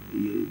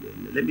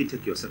 Let me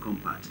take your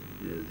second part,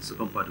 the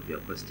second part of your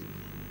question.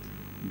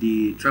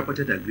 The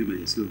tripartite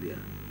agreement is still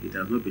there. It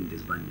has not been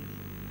disbanded.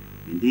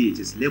 Indeed, it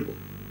is Labour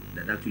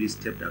that actually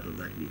stepped out of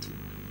that meeting.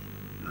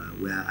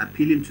 We are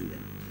appealing to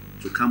them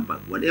to come back.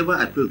 Whatever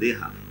appeal they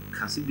have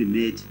can still be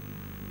made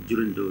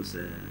during those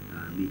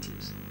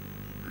meetings.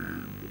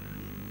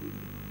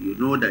 You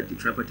know that the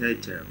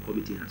tripartite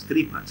committee has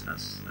 3 parts,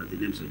 as the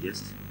name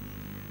suggests.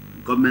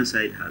 The government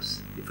side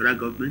has the federal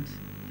government,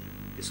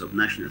 the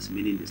subnationals,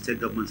 meaning the state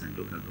governments and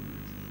local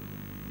governments,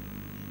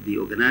 the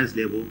organized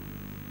labor,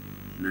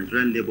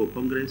 Nigerian Labour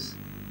Congress,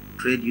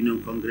 Trade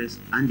Union Congress,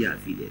 and their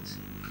affiliates.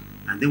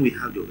 And then we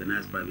have the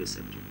organized private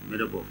sector,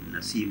 made up of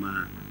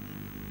NASIMA,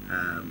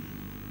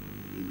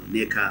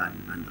 NECA,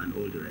 and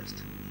all the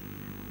rest.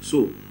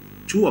 So,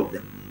 2 of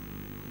them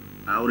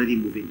are already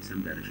moving in the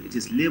same direction. It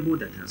is Labour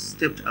that has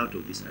stepped out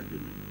of this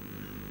agreement.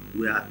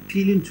 We are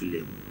appealing to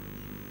Labour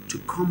to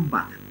come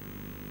back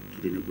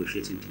to the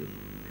negotiating table.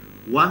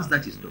 Once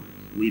that is done,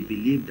 we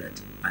believe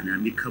that an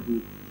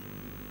amicable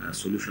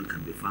solution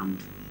can be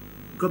found.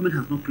 Government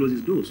has not closed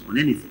its doors on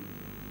anything.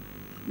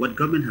 What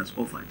government has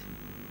offered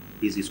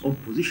is its own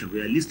position,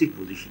 realistic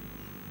position.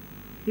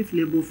 If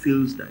Labour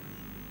feels that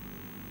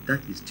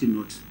that is still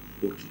not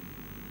okay,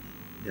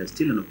 there's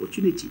still an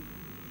opportunity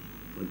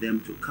for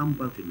them to come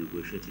back to the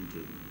negotiating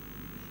table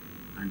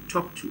and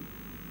talk to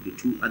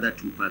the other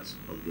two parts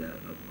of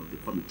the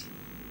committee.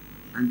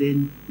 And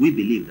then we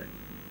believe that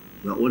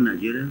we are all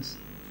Nigerians,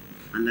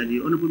 and like the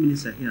Honorable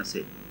Minister here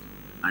said,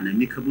 an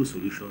amicable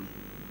solution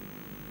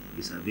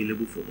is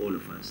available for all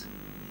of us.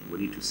 We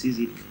need to seize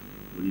it,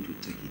 we need to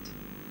take it.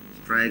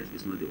 Strike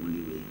is not the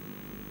only way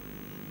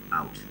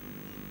out.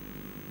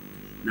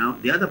 Now,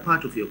 the other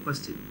part of your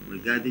question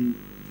regarding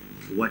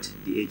what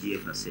the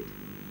AGF has said.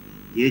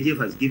 The AGF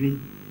has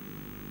given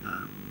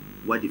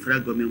what the federal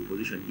government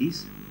position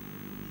is,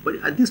 but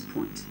at this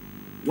point,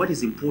 what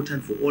is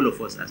important for all of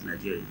us as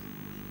Nigerians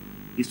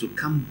is to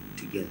come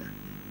together.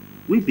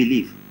 We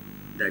believe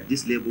that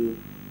this labor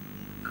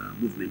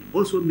movement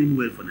also means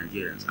well for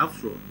Nigerians.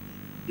 After all,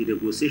 the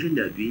negotiation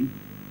they are doing,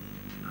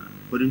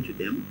 according to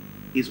them,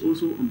 is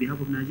also on behalf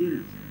of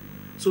Nigerians.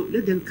 So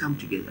let them come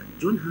together,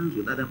 join hands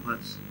with other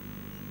parts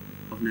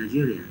of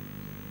Nigeria,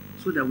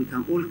 so that we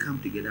can all come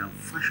together and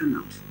fashion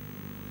out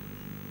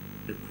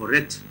a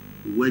correct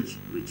wage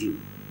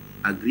regime,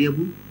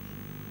 agreeable,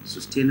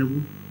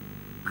 sustainable,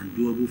 and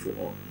doable for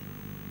all.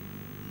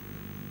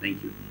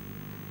 Thank you.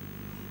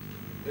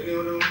 Any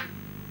other one?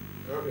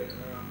 Okay,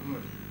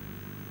 Ahmad.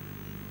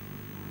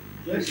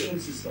 Your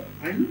Excellency, sir,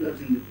 I know that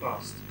in the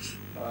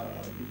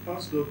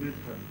past government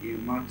had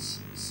earmarked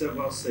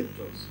several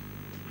sectors,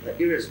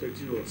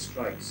 irrespective of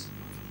strikes.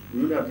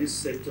 We know that these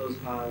sectors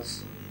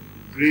has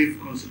grave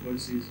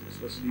consequences,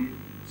 especially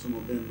some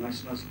of them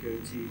national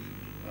security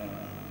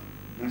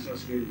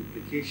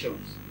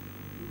implications,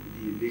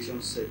 the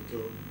aviation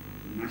sector,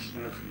 the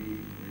national grid,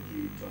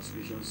 the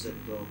transmission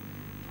sector,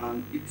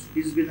 and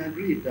it's been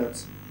agreed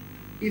that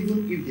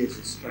even if there's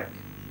a strike,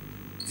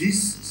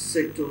 these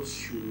sectors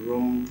should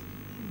run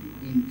in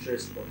the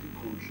interest of the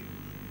country.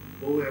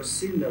 But we have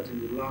seen that in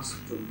the last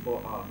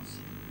 24 hours,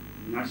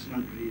 the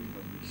national grid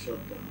has been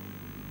shut down,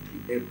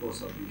 the airports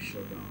have been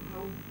shut down.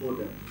 How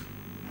bothered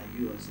are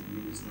you as a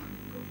minister in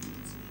the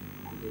government?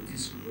 Because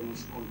this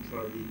runs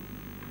contrary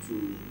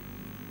to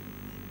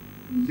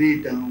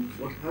lay down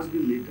what has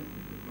been laid down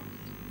in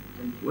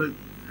the past. Well,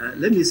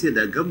 let me say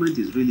that government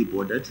is really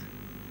bothered.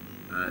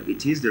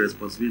 It is the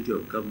responsibility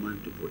of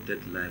government to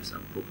protect lives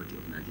and property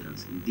of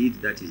Nigerians.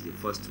 Indeed, that is the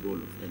first role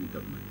of any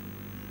government.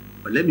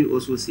 But let me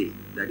also say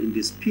that in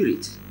the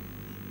spirit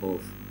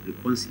of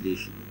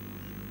reconciliation,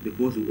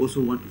 because we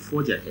also want to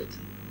forge ahead,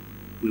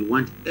 we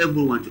want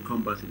everyone to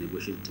come back to the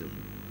negotiating table.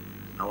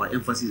 Our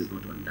emphasis is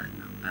not on that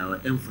now.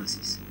 Our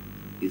emphasis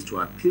is to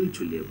appeal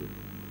to labor,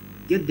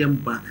 get them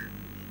back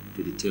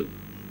to the table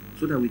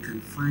so that we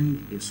can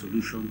find a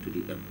solution to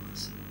the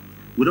impasse.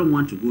 We don't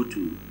want to go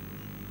to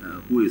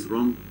who is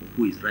wrong or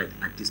who is right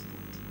at this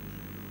point.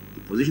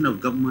 The position of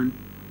government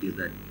is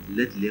that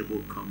let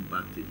labor come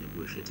back to the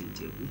negotiating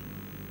table.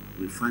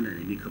 We find an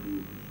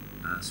amicable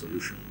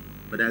solution.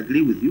 But I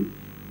agree with you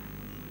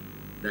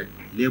that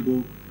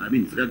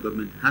federal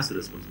government has the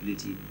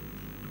responsibility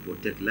to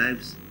protect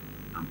lives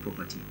and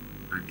property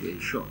and to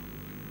ensure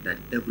that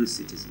every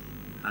citizen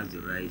has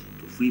the right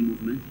to free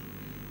movement,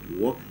 to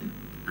work,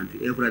 and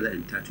to every other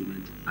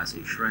entitlement as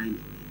enshrined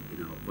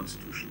in our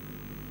constitution.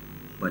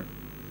 But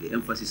the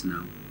emphasis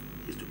now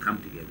is to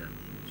come together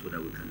so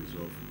that we can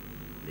resolve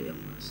the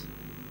impasse.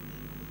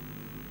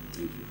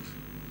 Thank you.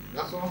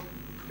 That's all.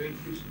 Thank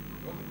you.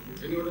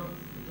 Any other?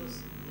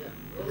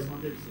 I just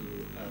wanted to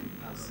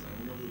ask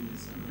Honorable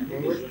Minister. My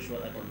name is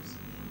Joshua Adams.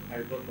 I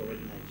report for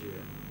Radio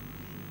Nigeria.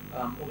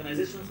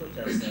 Organizations such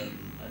as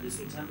the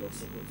Sultan of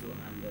Sokoto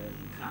and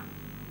CAN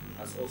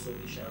has also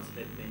issued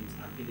statements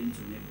appealing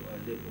to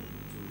labor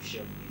to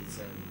shelve its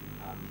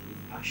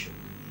action.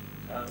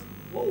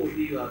 What would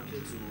be your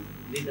appeal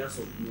to leaders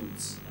of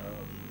notes,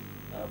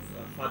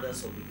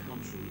 fathers of the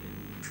country,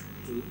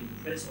 to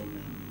impress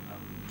on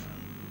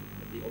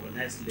the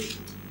organized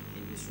labor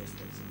in this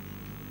respect?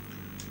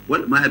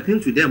 Well, my appeal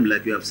to them,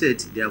 like you have said,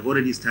 they have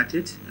already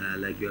started.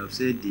 Like you have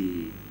said,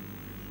 the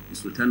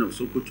Sultan of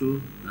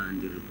Sokoto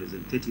and the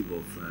representative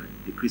of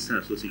the Christian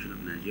Association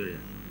of Nigeria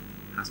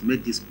has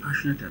made this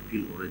passionate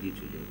appeal already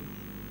to labor.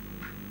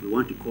 We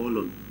want to call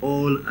on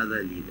all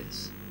other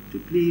leaders to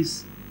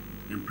please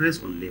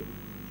impress on labor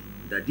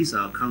that this is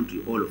our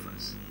country, all of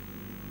us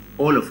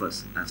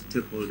as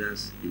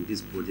stakeholders in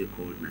this project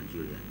called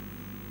Nigeria.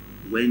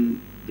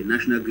 When the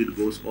national grid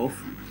goes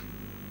off,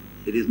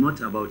 it is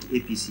not about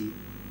APC,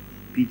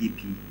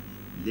 PDP,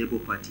 Labour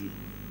Party,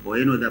 or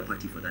any other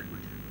party for that matter.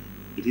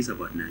 It is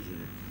about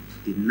Nigeria.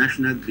 The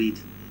national grid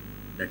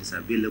that is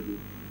available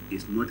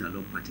is not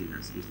along party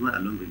lines, it's not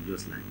along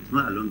religious lines, it's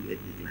not along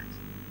ethnic lines.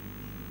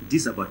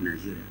 This is about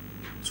Nigeria.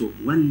 So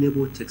when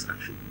Labour takes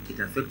action, it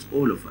affects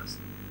all of us.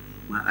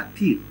 My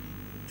appeal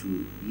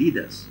to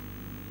leaders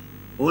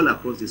all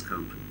across this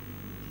country,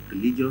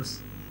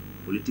 religious,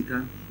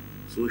 political,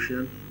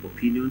 social,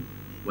 opinion,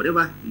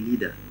 whatever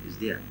leader is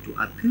there, to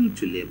appeal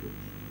to Labour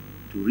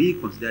to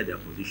reconsider their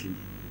position,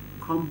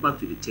 come back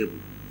to the table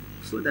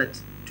so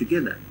that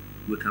together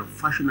we can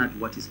fashion out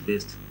what is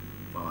best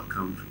for our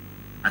country.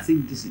 I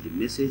think this is the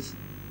message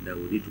that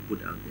we need to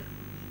put out there.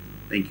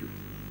 Thank you.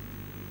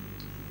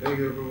 Thank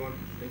you, everyone.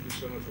 Thank you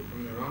so much for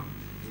coming around.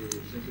 We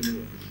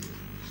sincerely appreciate it.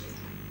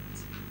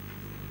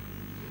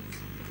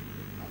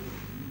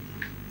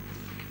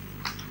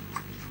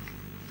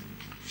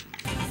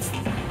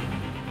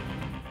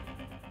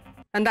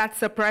 And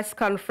that's a press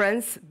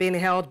conference being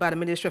held by the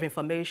Ministry of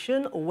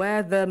Information,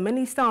 where the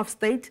Minister of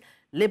State,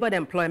 Labour and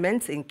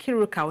Employment in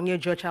Kiru Kaunye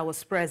Georgia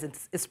is present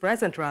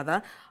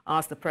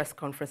as the press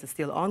conference is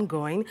still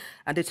ongoing.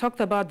 And they talked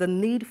about the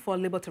need for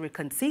Labour to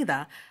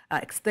reconsider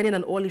extending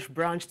an olive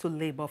branch to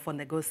Labour for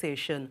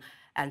negotiation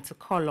and to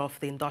call off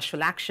the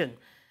industrial action.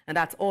 And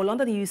that's all on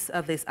the news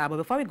of this hour.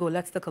 Before we go,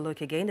 let's take a look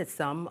again at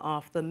some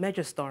of the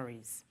major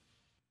stories.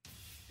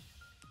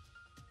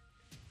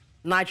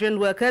 Nigerian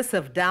workers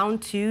have down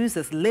tools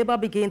as Labour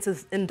begins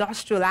its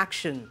industrial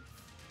action.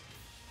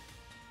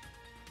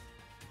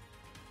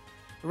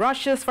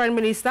 Russia's Foreign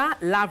Minister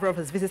Lavrov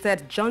has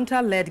visited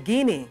junta-led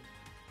Guinea.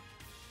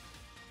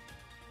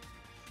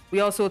 We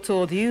also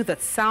told you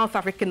that South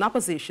African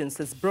opposition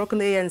has broken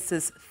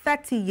ANC's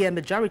 30-year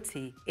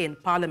majority in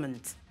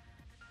Parliament.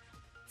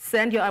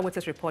 Send your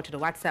eyewitness report to the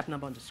WhatsApp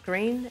number on the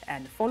screen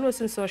and follow us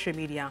on social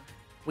media.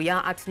 We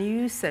are at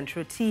News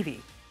Central TV.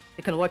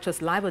 You can watch us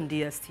live on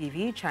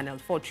DSTV, channel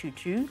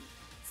 422,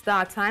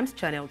 Star Times,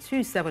 channel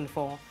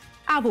 274,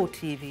 Avo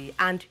TV,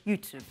 and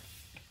YouTube.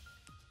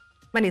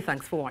 Many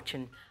thanks for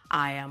watching.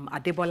 I am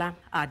Adebola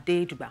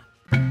Adejuba.